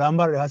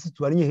murambarare hasi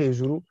tubaranye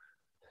hejuru.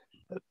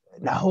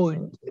 Naho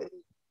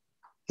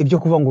ibyo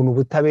kuva ngo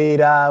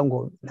n'ubutabera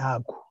ngo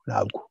ntabwo.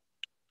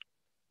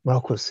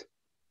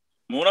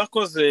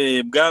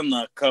 Murakoze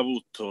bwana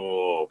Kabuto.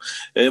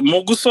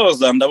 Mu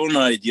gusoza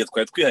ndabona igihe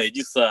twari twihaye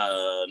gisa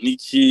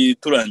n'iki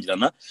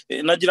turangirana,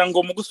 nagira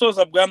ngo mu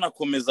gusoza bwana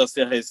komeza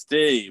CHST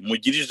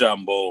mugira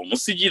ijambo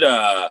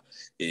musigira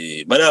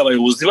bari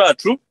abayobozi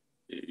bacu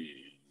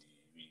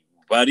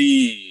bari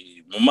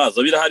mu mazi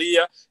abira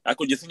hariya,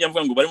 ariko nge sinjya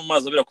mvuga ngo bari mu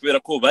mazi abira kubera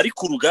ko bari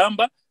ku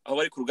rugamba, aho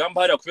bari ku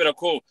rugamba hariya kubera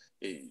ko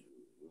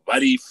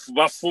bari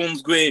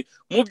bafunzwe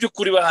mu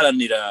by'ukuri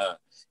baharanira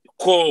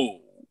ko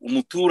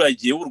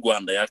umuturage w'u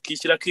Rwanda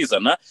yakishyira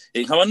akizana.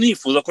 Nkaba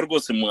nifuza ko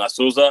rwose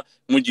mwasoza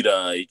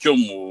mugira icyo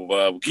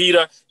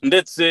mubabwira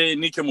ndetse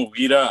n'icyo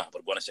mubwira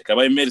abarwanashyaka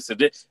ba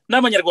MRCD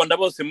n'abanyarwanda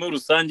bose muri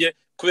rusange,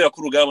 kubera ko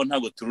urugamba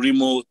ntabwo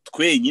tururimo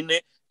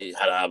twenyine.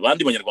 Hari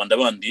abandi banyarwanda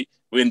bandi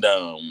wenda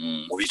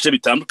mu bice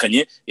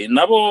bitandukanye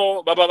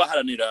nabo baba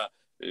baharanira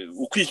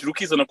ukwishyura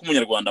ukizana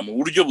k'umunyarwanda mu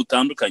buryo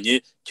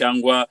butandukanye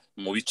cyangwa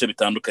mu bice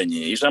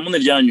bitandukanye. Ijambo ni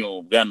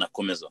ryanyu bwana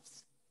komeza.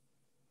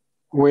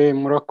 We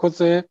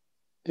murakoze.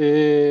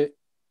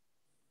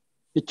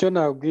 Icyo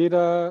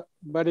nabwira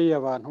bariya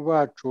abantu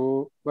bacu,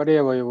 bariya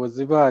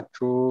abayobozi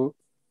bacu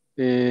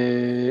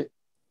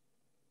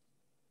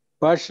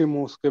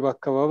bashimuswe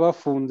bakaba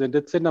bafunze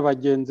ndetse na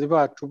bagenzi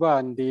bacu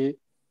bandi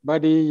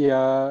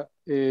bariya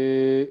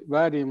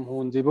bari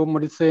impunzi bo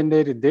muri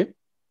CNRD.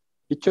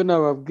 Icyo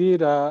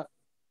nababwira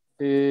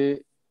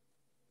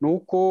ni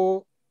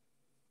uko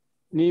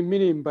ni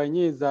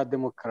impirimbanyi za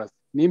demokarasi,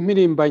 ni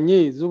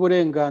impirimbanyi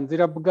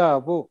z'uburenganzira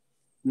bwabo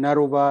na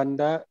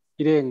rubanda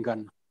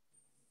irengana.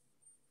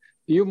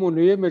 Iyo umuntu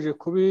yiyemeje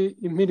kuba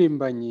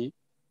impirimbanyi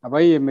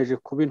aba yiyemeje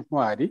kuba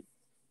intwari,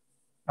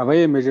 aba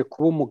yiyemeje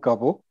kuba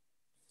umugabo.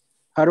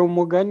 Hari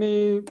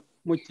umugani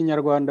mu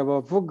Kinyarwanda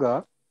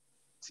bavuga,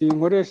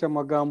 sinkoresha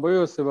amagambo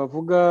yose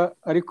bavuga,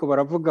 ariko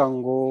baravuga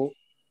ngo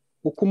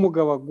uko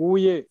umugabo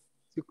aguye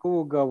siko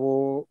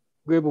ubugabo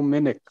bwe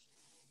bumeneka.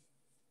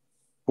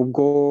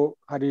 Ubwo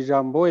hari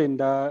ijambo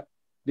wenda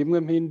rimwe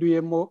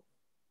mpinduyemo,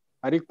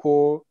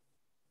 ariko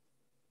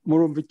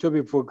murumva icyo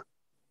bivuga.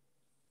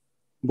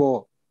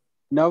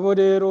 Nabo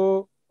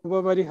rero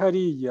kuba bari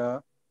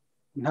hariya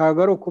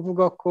ntabwo ari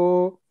ukuvuga ko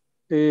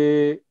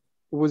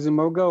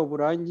ubuzima bwabo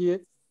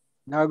burangiye,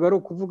 ntabwo ari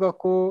ukuvuga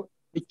ko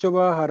icyo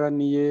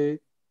baharaniye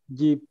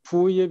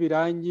gipfuye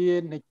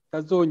birangiye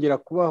ntikitazongera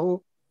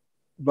kubaho.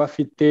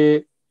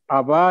 Bafite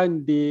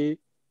abandi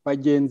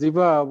bagenzi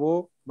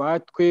babo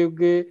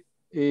batwebwe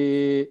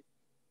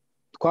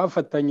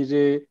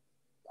twafatanyije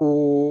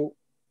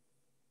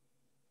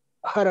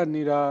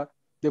kuharanira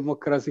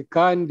demokarasi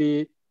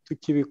kandi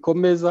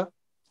tukibikomeza.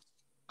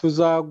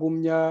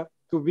 Tuzagumya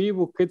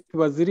tubibuke,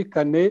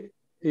 tubazirikane,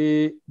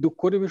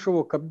 dukore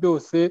ibishoboka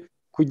byose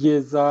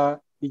kugeza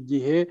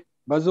igihe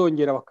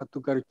bazongera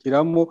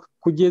bakatugarukiramo,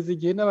 kugeza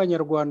igihe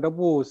n'abanyarwanda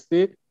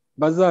bose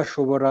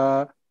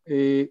bazashobora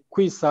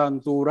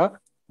kwisanzura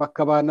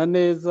bakabana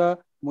neza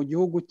mu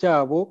gihugu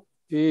cyabo.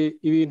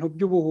 Ibintu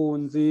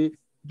by'ubuhunzi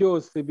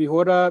byose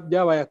bihora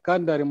byabaye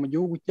akandare mu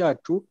gihugu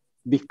cyacu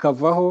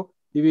bikavaho,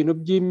 ibintu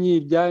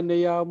by'imyiryane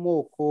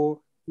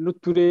y'amoko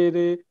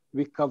n'uturere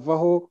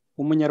bikavaho,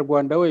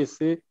 umunyarwanda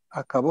wese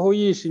akabaho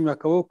yishimye,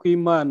 akabaho ko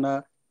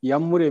Imana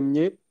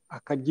yamuremye,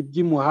 akarya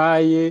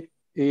ibyimuhaye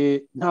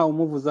ntawe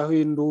umuvuzaho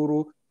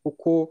induru,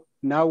 kuko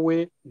nawe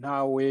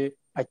ntawe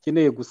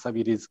akeneye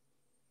gusabiriza.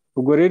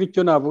 Ubwo rero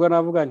icyo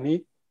navuga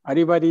nti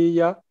ari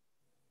bariya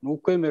ni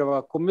ukwemera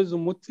bakomeza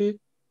umutsi.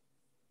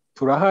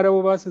 Turahari,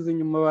 abo basize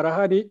inyuma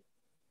barahari,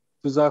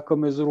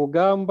 tuzakomeza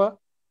urugamba.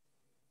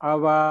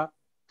 Aba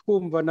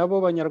twumva nabo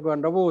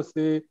abanyarwanda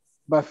bose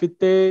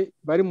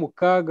bari mu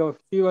kaga,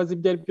 bafite ibibazo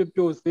ibyo ari byo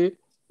byose,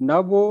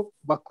 nabo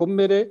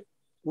bakomere.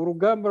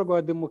 Urugamba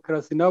rwa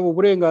demokarasi nabo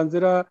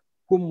uburenganzira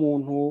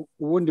bw'umuntu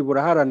ubundi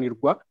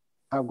buraharanirwa,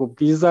 ntabwo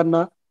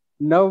bwizana.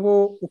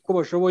 Nabo uko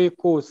bashoboye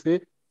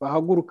kose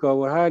bahaguruka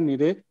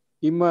babuharanire.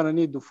 Imana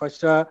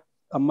nidufasha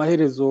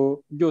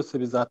amaherezo byose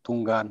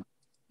bizatungana.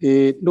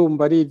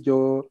 Ndumva ari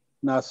ibyo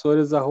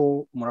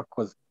nasorezaho.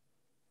 Murakoze.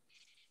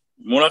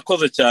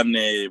 Murakoze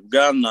cyane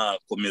Bwana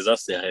Komeza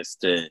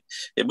Celestin.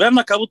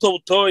 Bwana Kabuto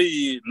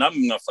Butoyi,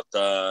 namwe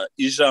mwafata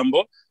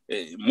ijambo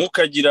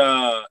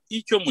mukagira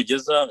icyo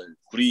mugeza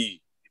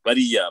kuri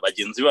bariya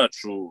bagenzi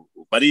bacu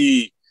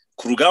bari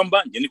ku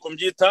rugamba. Nge niko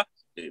mbyita.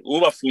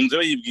 Ubafunze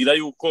we yibwira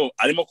yuko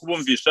arimo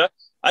kubumvisha,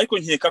 ariko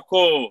nkeka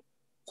ko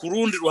ku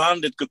rundi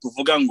ruhande twe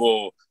tuvuga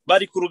ngo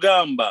bari ku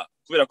rugamba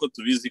kubera ko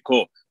tubizi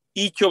ko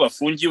icyo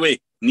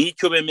bafungiwe ni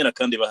icyo bemera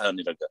kandi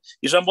bahaniraga.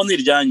 Ijambo ni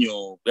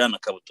iryanyu Bwana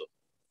Kabuto.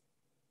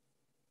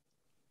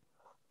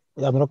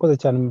 Murakoze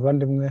cyane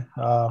muvandimwe.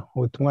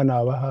 Ubutumwa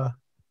nabaha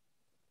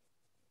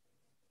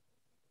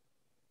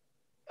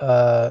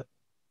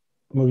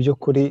mu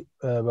by'ukuri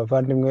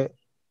bavandimwe,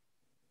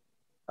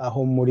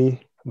 aho muri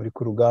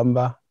ku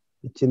rugamba.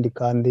 Ikindi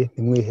kandi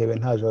ntimwihebe,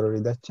 nta joro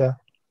ridacya.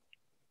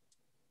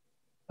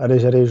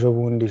 Ejo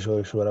bundi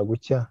ijoro rishobora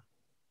gucya.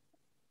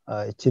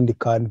 Ikindi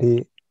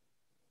kandi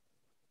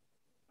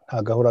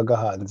nta gahora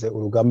gahanze.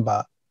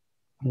 Urugamba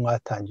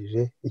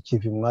mwatangije,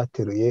 ikivi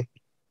mwateruye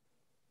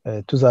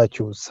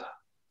tuzacyusa,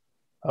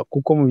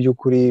 kuko mu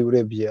by'ukuri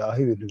urebye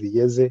aho ibintu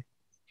bigeze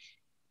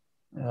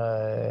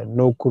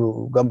no ku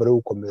rugamba rwo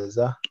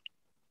gukomeza,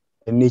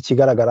 ni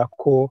ikigaragara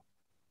ko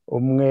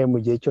umwe mu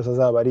gihe cyose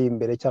azaba ari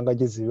imbere cyangwa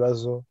agize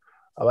ibibazo,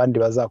 abandi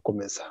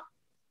bazakomeza.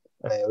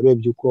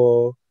 Urebye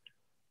uko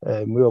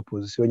muri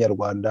opozisiyo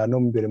nyarwanda no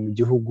imbere mu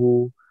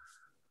gihugu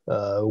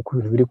uko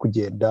ibintu biri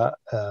kugenda,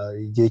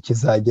 igihe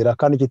kizagera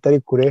kandi kitari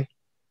kure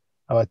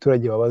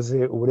abaturage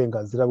babaze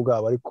uburenganzira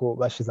bwabo, ariko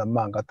bashize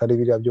amanga, atari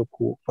biriya byo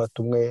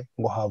gufata umwe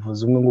ngo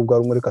havuze umwe ngubwo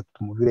ari umwe reka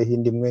tumuvireho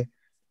indi imwe.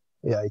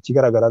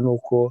 Ikigaragara ni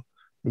uko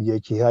igihe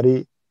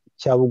kihari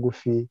cya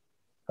bugufi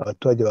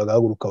abaturage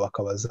bagahaguruka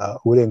bakabaza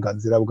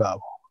uburenganzira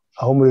bwabo.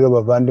 Aho muri rero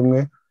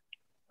bavandimwe,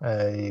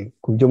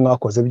 ku byo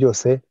mwakoze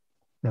byose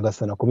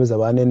Nyagasani akomeza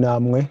abane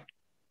namwe.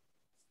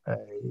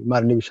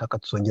 Imana nibishaka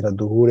tuzongera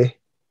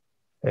duhure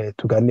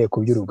tuganire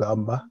ku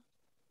by'urugamba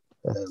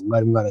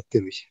mwari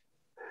mwarateruye.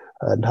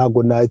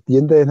 Ntabwo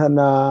nagenda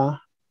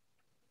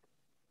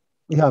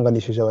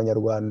ihanganishije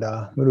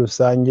abanyarwanda muri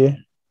rusange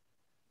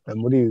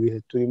muri ibi bihe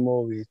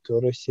turimo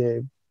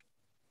bitoroshye,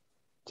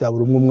 bya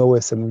buri umwe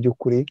wese mu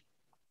by'ukuri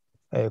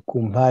ku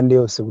mpande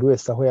yose, buri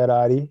wese aho yari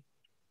ari,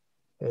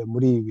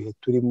 muri ibi bihe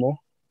turimo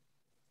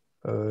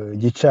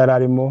igice yari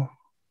arimo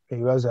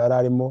ibibazo yari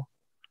arimo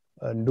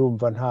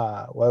ndumva nta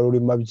wari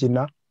urimo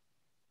abyina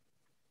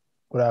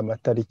kuri aya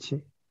matariki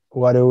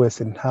uwo ari we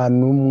wese nta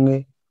n'umwe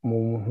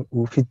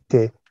ufite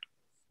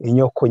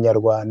inyoko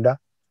nyarwanda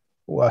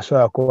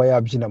washobora kuba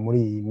yabyina muri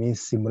iyi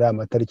minsi muri aya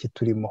matariki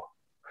turimo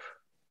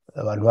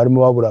abantu barimo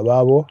babura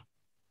ababo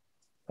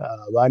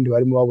abandi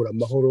barimo babura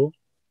amahoro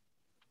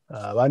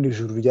abandi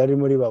ijuru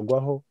ryarimo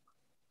ribagwaho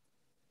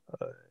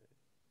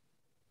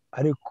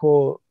ariko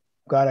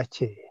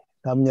bwarakeye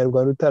nta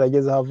munyarwanda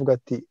utarageze aho avuga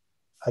ati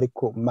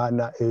ariko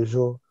mana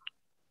ejo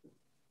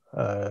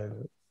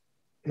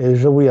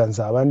buriya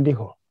nzaba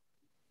ndiho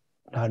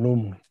nta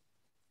n'umwe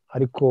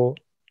ariko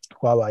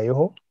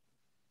twabayeho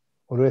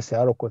buri wese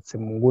yarokotse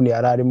mu nguni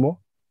yari arimo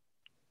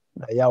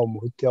yaba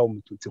umuhutu yaba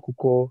umututsi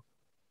kuko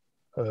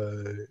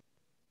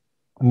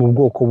mu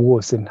bwoko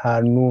bwose nta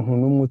n'umuntu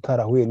n'umwe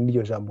utarahuye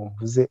n'iryo jambo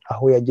mvuze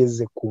aho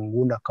yageze ku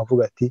nguni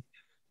akavuga ati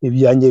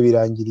ibyanjye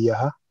birangiriye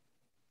aha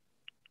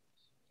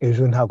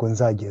ejo ntabwo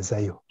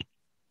nzagezayo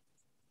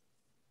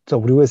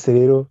buri wese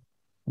rero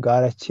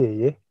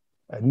bwarakeye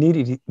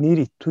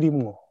n'iri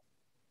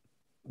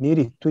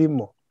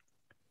turimo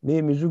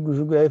n'iyi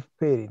mijugujugu ya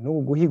FPR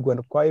n'ubu guhigwa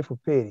kwa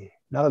FPR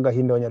n'aka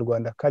gahinda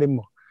abanyarwanda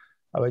karimo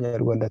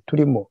abanyarwanda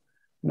turimo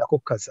nako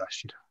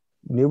kazashira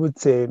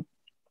nibutse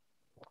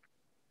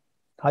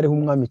hariho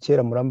umwami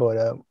kera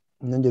murambabara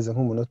nyangeze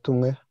nk'umunota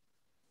umwe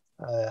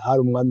hari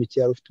umwami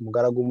kera ufite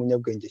umugaragu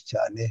w'umunyabwenge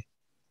cyane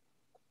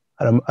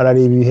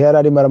arareba ibihe yari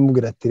arimo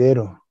aramubwira ati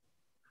rero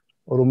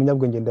uri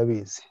umunyabwenge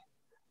ndabizi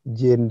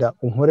genda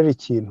unkorere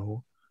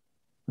ikintu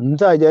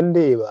nzajya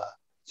ndeba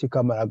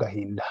kikamara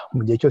agahinda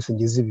mu gihe cyose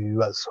ngize ibi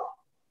bibazo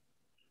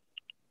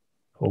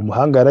uwo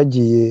muhanga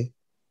yaragiye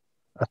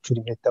acura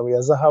impeta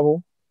ya zahabu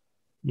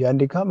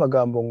yandikaho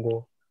amagambo ngo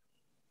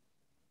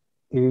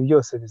ibi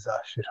byose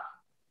bizashira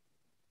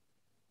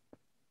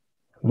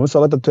umunsi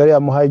wa gatatu yari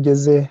yamuhaye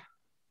igeze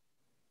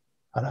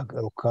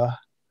aragaruka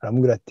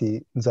aramubwira ati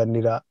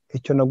nzanira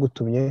icyo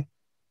nagutumye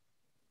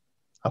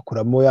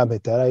akuramo ya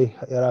mpeta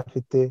yari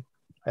afite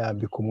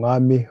ayambika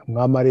umwami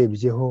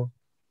arebyeho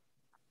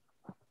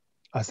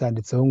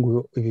asanditseho ngo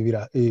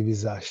ibi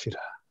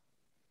bizashira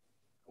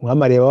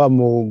umwami areba wa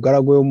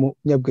mugaragu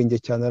w'umunyabwenge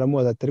cyane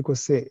aramubaza ati ariko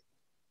se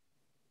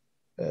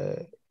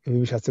ibi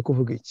bishatse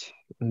kuvuga iki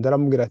undi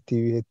aramubwira ati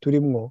ibihe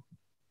turimo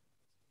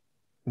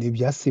ni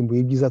ibyasimbuye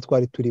ibyiza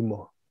twari turimo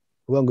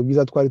uvuga ngo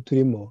ibyiza twari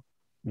turimo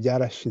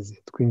byarashize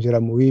twinjira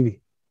mu bibi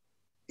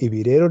ibi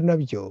rero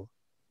nabyo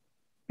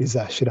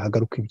bizashira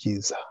hagaruka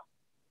ibyiza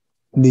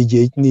ni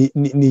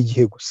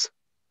igihe gusa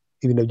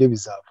ibi nabyo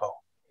bizavaho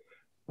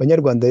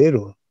abanyarwanda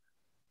rero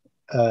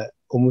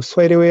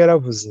umuswahili we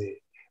yaravuze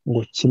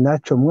ngo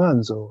kinacho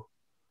mwanzo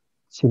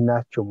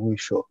kinacho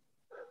mwisho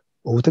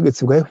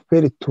ubutegetsi bwa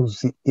FPR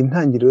tuzi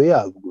intangiriro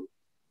yabwo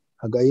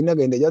agahinda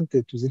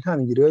ryaduteye tuzi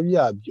intangiriro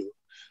byabyo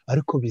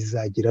ariko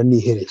bizagira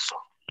n'iherezo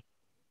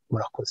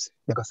murakoze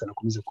nyagasana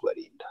akomeze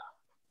kubarinda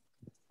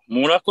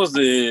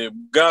murakoze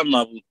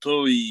bwana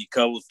buto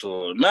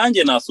ikabuto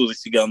nanjye nasoza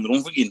ikiganiro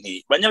mvuga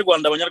inti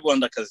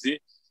banyarwandakazi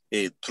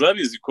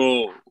turabizi ko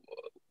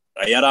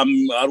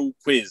ari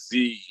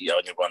ukwezi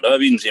abanyarwanda baba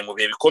binjiye mu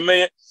bihe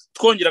bikomeye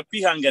twongera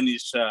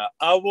kwihanganisha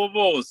abo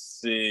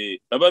bose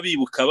baba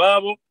bibuka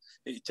ababo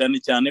cyane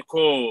cyane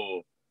ko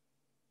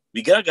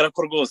bigaragara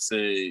ko rwose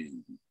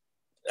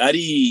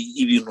ari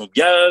ibintu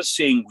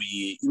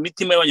byashenguye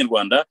imitima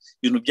y'abanyarwanda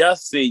ibintu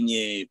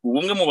byasenye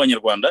ubumwe mu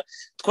banyarwanda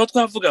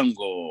twavuga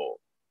ngo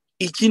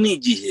iki ni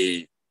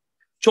igihe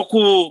cyo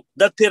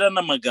kudaterana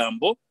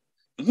amagambo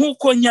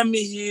nk'uko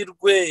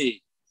Nyamihirwe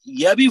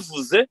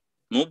yabivuze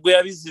nubwo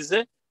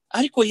yabizize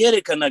ariko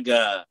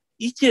yerekanaga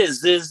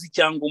icyezezi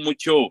cyangwa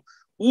umucyo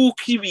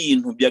w'uko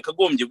ibintu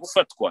byakagombye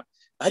gufatwa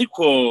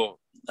ariko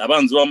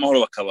abanzi b'amahoro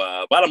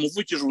bakaba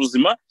baramuvukije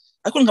ubuzima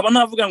ariko nkaba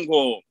navuga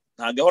ngo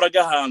nta gahora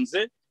gahanze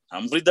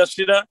nta mvura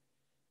idashira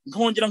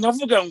nkongera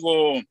nkavuga ngo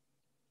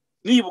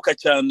nibuka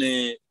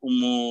cyane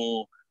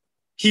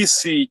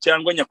umuhisi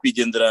cyangwa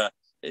nyakwigendera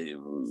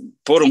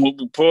Paul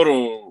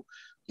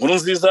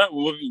Nkurunziza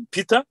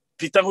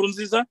Peter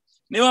Nkurunziza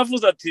niwe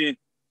wavuze ati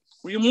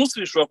uyu munsi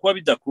bishobora kuba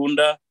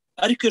bidakunda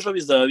ariko ejo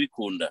bizaba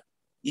bikunda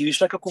ibi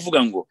bishaka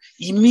kuvuga ngo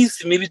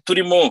iminsi mibi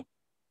turimo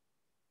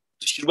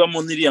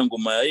dushyirwamo n'iriya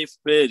ngoma ya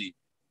FPR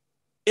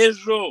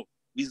ejo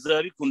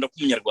bizaba bikunda ko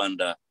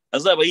umunyarwanda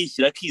azaba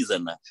yishyira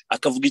akizana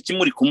akavuga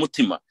ikimuri ku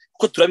mutima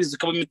kuko turabizi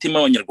ko imitima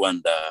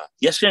y'abanyarwanda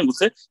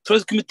yashengutse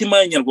turabizi ko imitima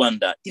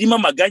y'abanyarwanda irimo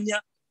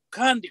amaganya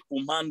kandi ku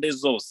mpande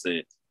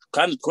zose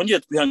kandi twongere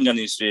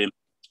twihanganishe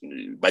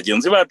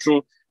bagenzi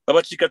bacu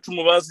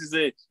babacikacumu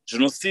bazize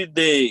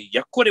jenoside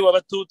yakorewe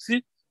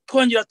abatutsi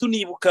twongera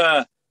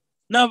tunibuka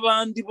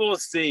n'abandi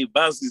bose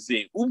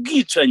bazize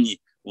ubwicanyi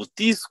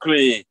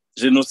butiswe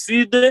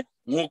jenoside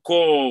nk'uko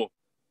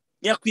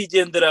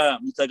nyakwigendera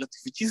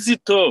Mutagatifu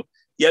Kizito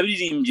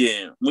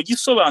yabiririmbye mu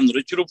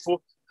gisobanuro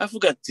cy'urupfu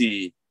avuga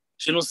ati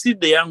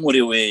jenoside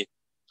yankorewe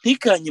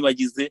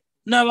ntikanyibagize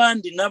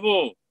n'abandi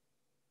nabo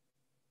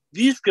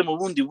bishwe mu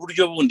bundi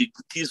buryo bundi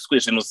butiswe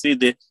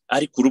jenoside,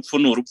 ariko urupfu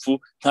ni urupfu,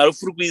 nta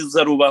rupfu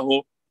rwiza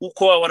rubaho,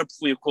 uko waba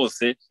warapfuye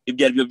kose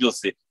ibyo ari byo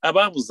byose.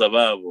 Ababuze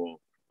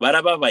ababo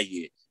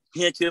barababaye,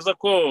 ntekereza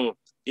ko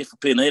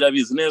FPR nayo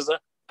irabizi neza,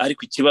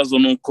 ariko ikibazo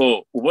ni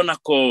uko ubona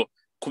ko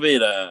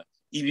kubera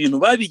ibintu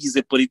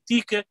babigize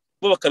politike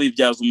bo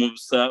bakabibyaza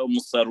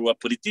umusaruro wa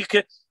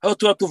politike, aho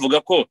tuba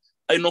tuvuga ko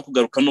ari no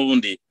kugaruka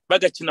n'ubundi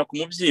bagakina ku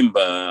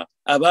mubyimba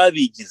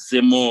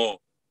ababigizemo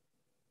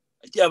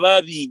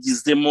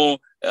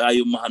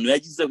ayo mahano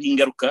yagizeho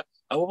ingaruka.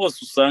 Abo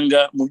bose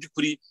usanga mu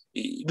by'ukuri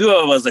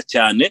bibabaza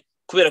cyane,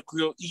 kubera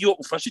ko iyo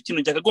ufashe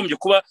ikintu cyakagombye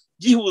kuba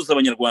gihuza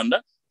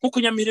abanyarwanda, nk'uko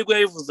Nyamihirwe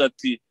yabivuze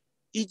ati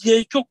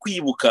igihe cyo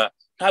kwibuka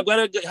ntabwo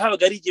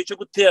habaga ari igihe cyo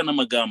guterana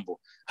amagambo,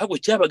 ahubwo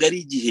cyabaga ari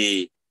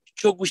igihe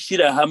cyo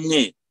gushyira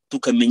hamwe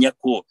tukamenya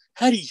ko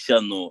hari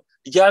ishyano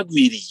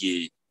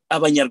ryagwiriye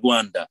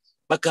abanyarwanda,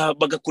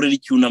 bagakorera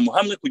icyunamo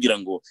hamwe kugira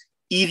ngo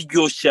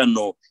iryo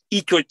shyano,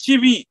 icyo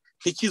kibi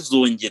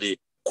ntikizongere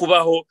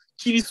kubaho,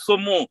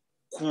 kibisomo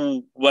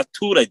ku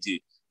baturage.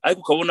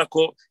 Ariko ukabona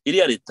ko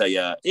iriya leta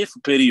ya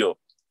FPR yo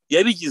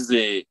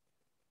yabigize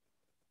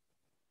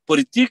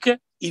politike,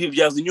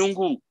 ibibyaza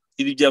inyungu,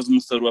 ibibyaza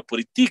umusaruro wa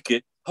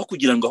politike, aho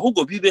kugira ngo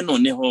ahubwo bibe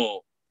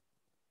noneho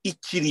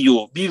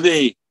ikiriyo,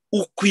 bibe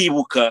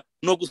ukwibuka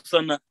no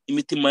gusana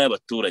imitima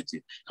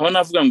y'abaturage. Nkaba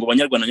navuga ngo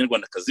Banyarwanda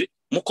Nyarwandakazi,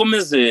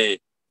 mukomeze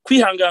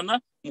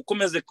kwihangana,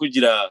 mukomeze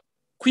kugira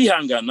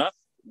kwihangana,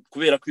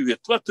 kubera ko ibihe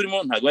tuba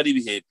turimo ntabwo ari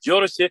ibihe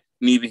byoroshye,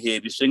 ni ibihe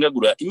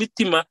bishengagura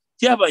imitima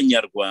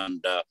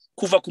y'Abanyarwanda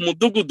kuva ku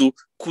mudugudu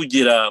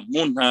kugera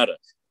mu ntara.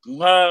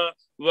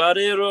 Nkaba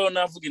rero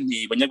navuga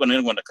inti Banyarwanda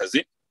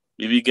Nyarwandakazi,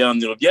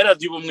 ibiganiro bya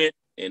Radio Ubumwe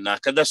ni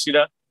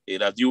akadashira.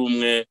 Radio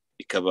Ubumwe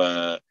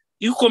ikaba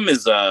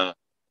ikomeza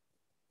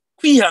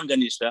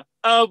kwihanganisha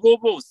abo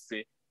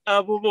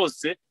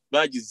bose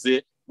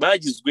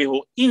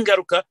bagizweho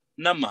ingaruka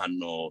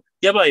n'amahano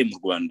yabaye mu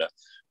Rwanda.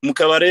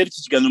 Mukaba rero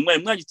iki kiganiro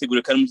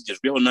mwagitegure kandi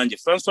mukigejweho nanjye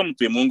François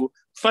Mutuyemungu,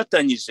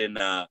 fatanyije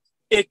na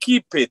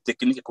equipe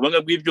technique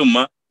kubanga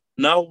bw'ibyuma,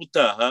 naho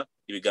ubutaha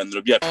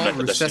ibiganiro byacu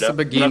nakadashira.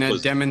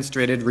 Rusesabagina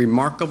demonstrated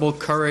remarkable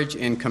courage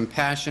and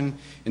compassion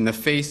in the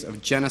face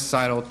of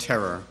genocidal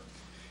terror.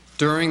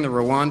 During the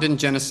Rwandan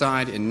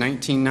genocide in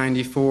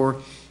 1994,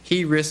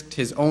 he risked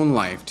his own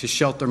life to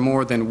shelter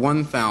more than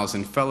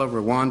 1,000 fellow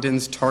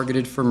Rwandans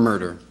targeted for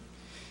murder.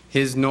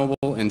 His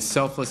noble and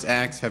selfless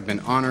acts have been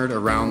honored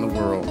around the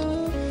world.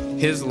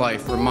 His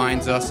life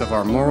reminds us of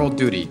our moral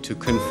duty to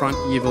confront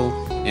evil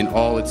in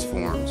all its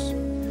forms.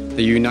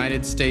 The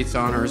United States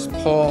honors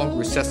Paul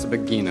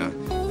Rusesabagina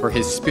for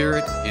his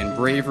spirit and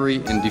bravery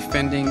in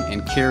defending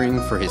and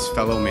caring for his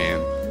fellow man.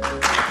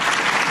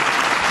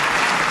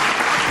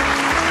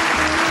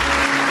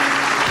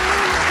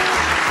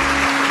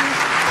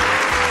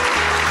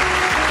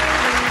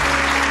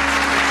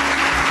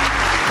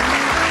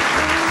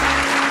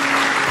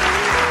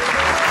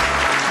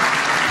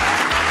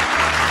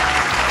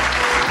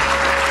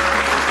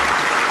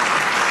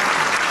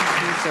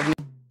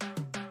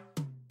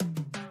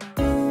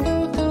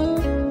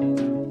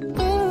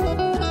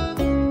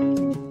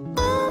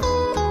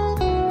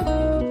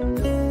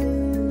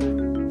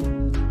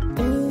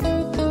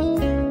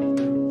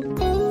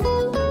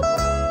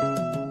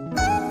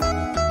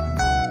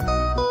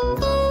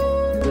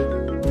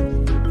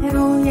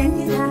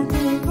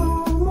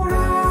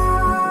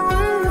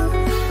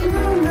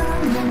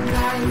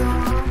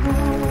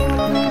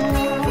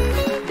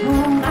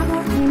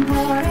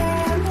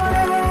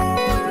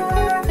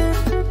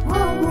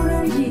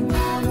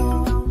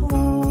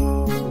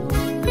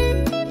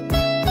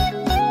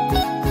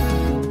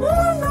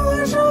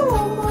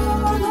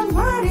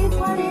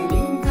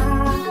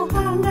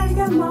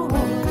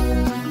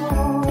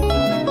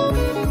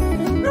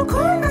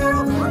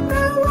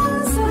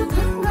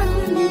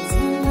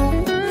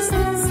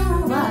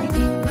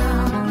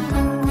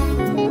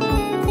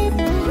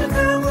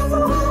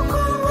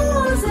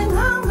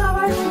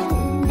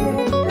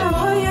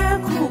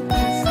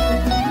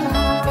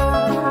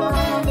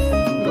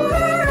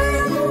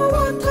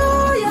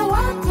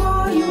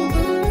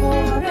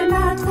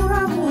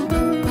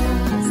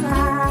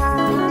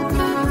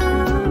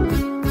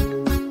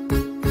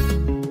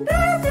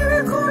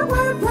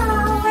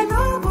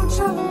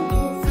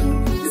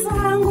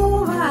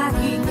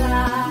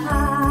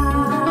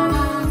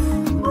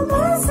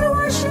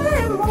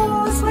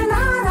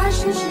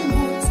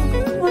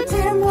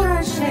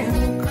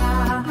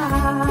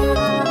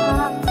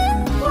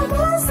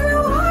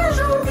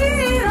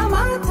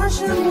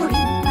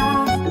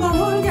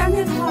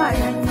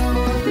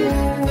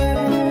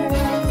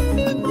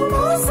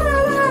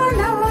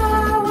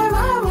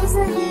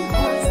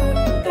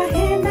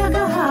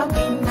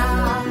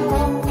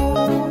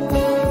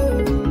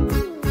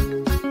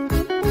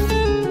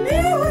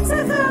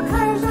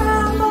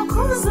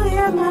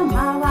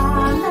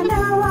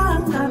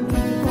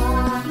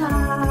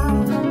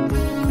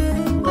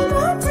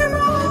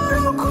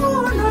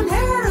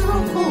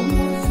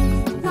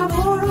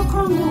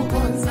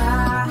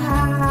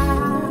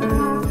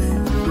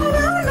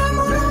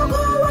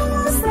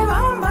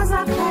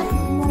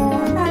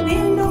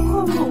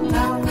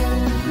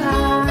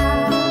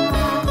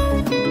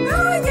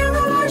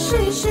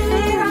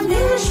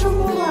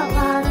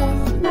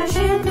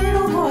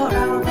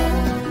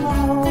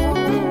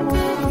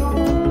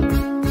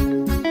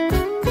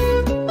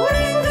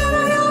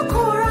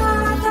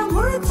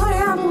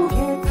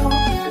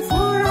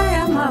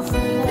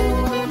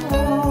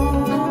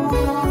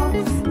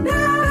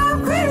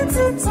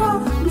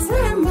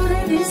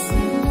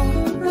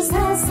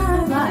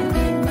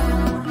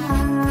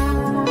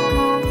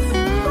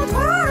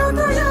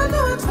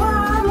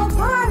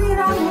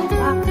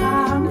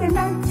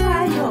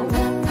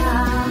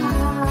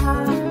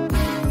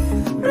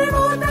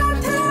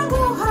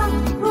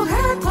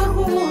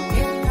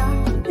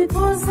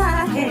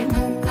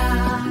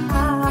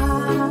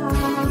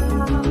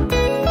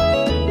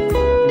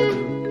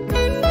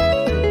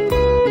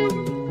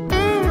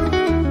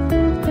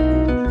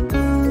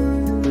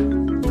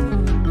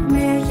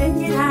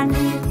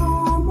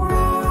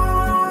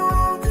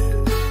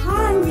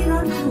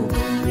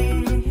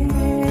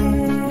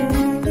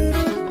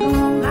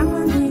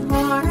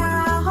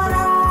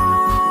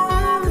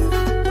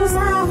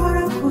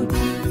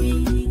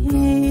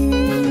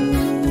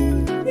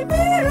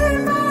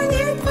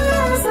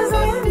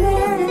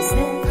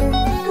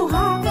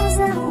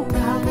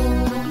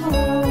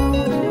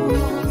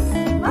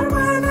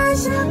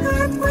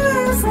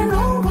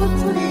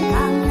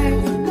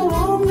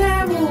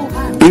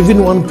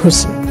 Even one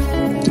person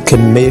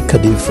can make a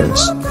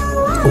difference.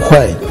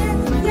 Why?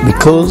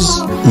 Because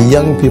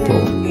young people,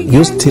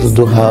 you still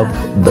do have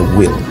the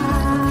will,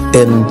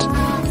 and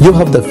you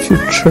have the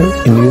future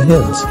in your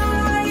hands.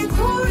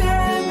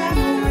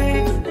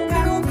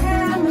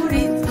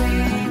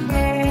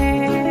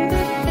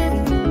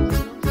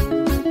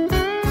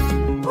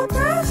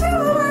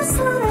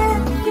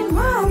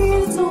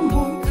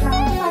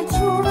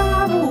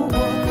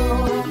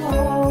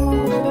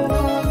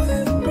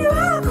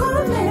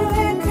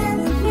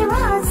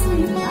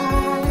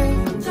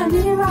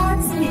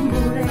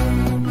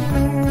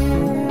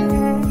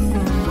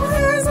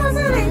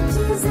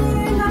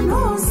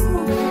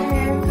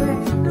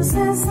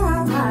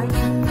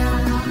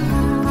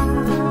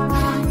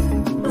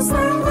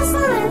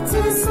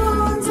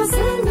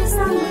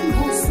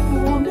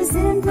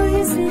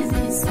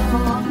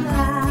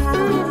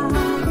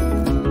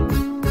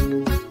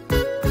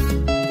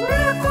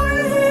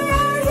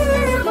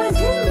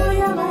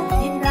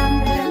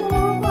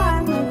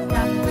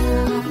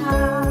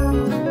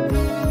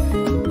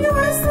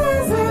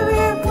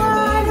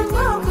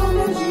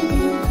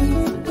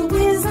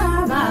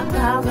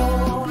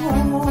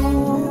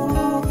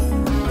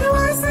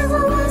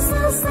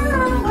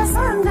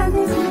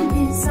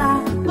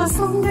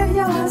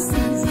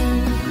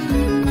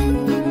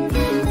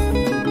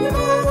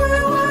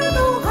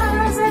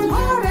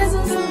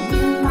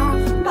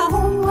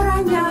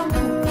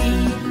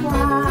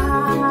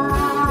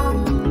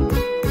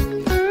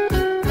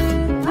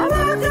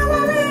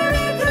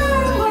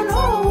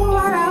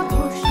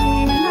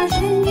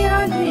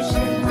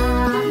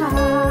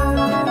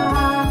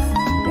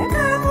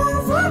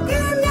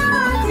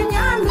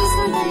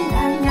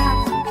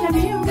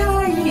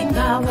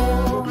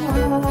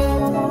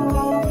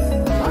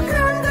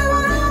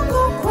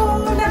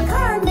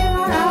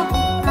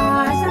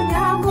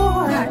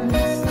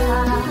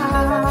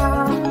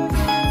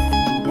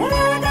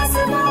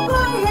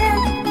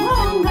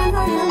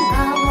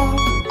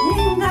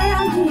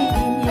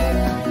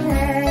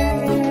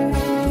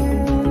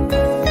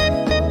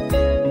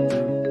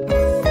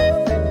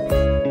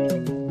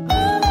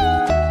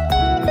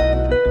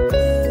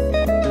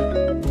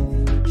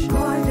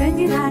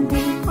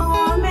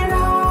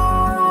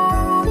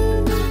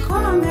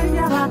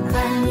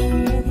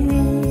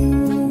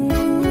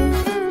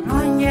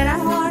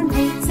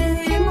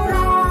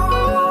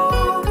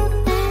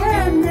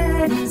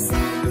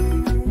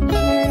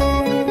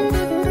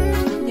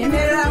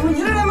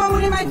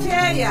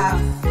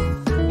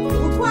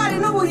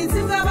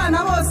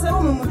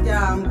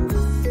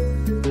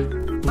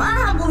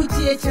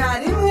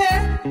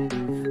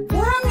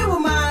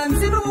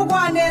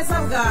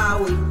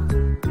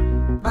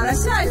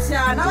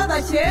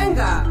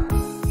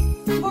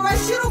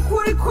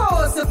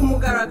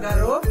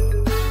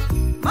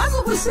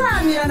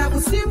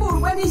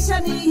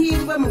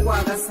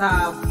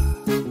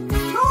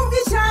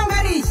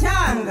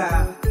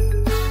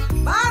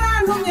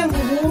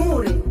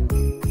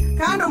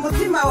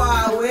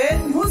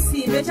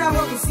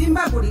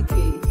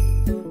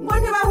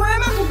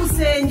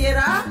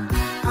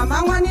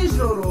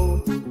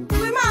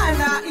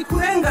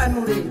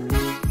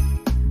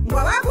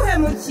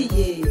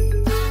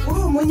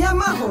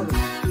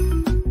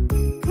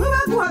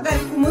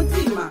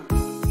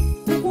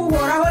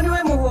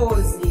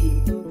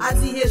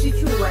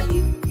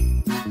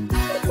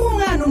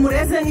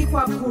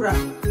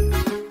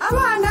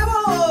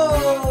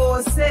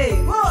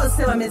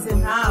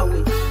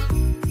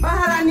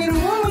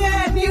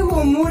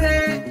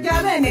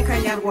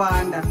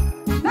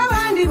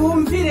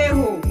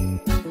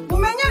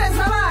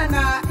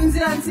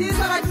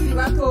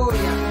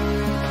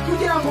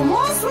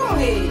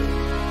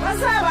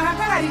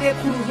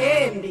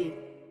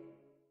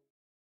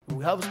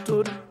 We have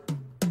stood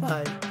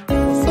by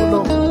for so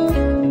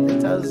long.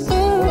 Let us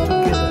work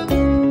together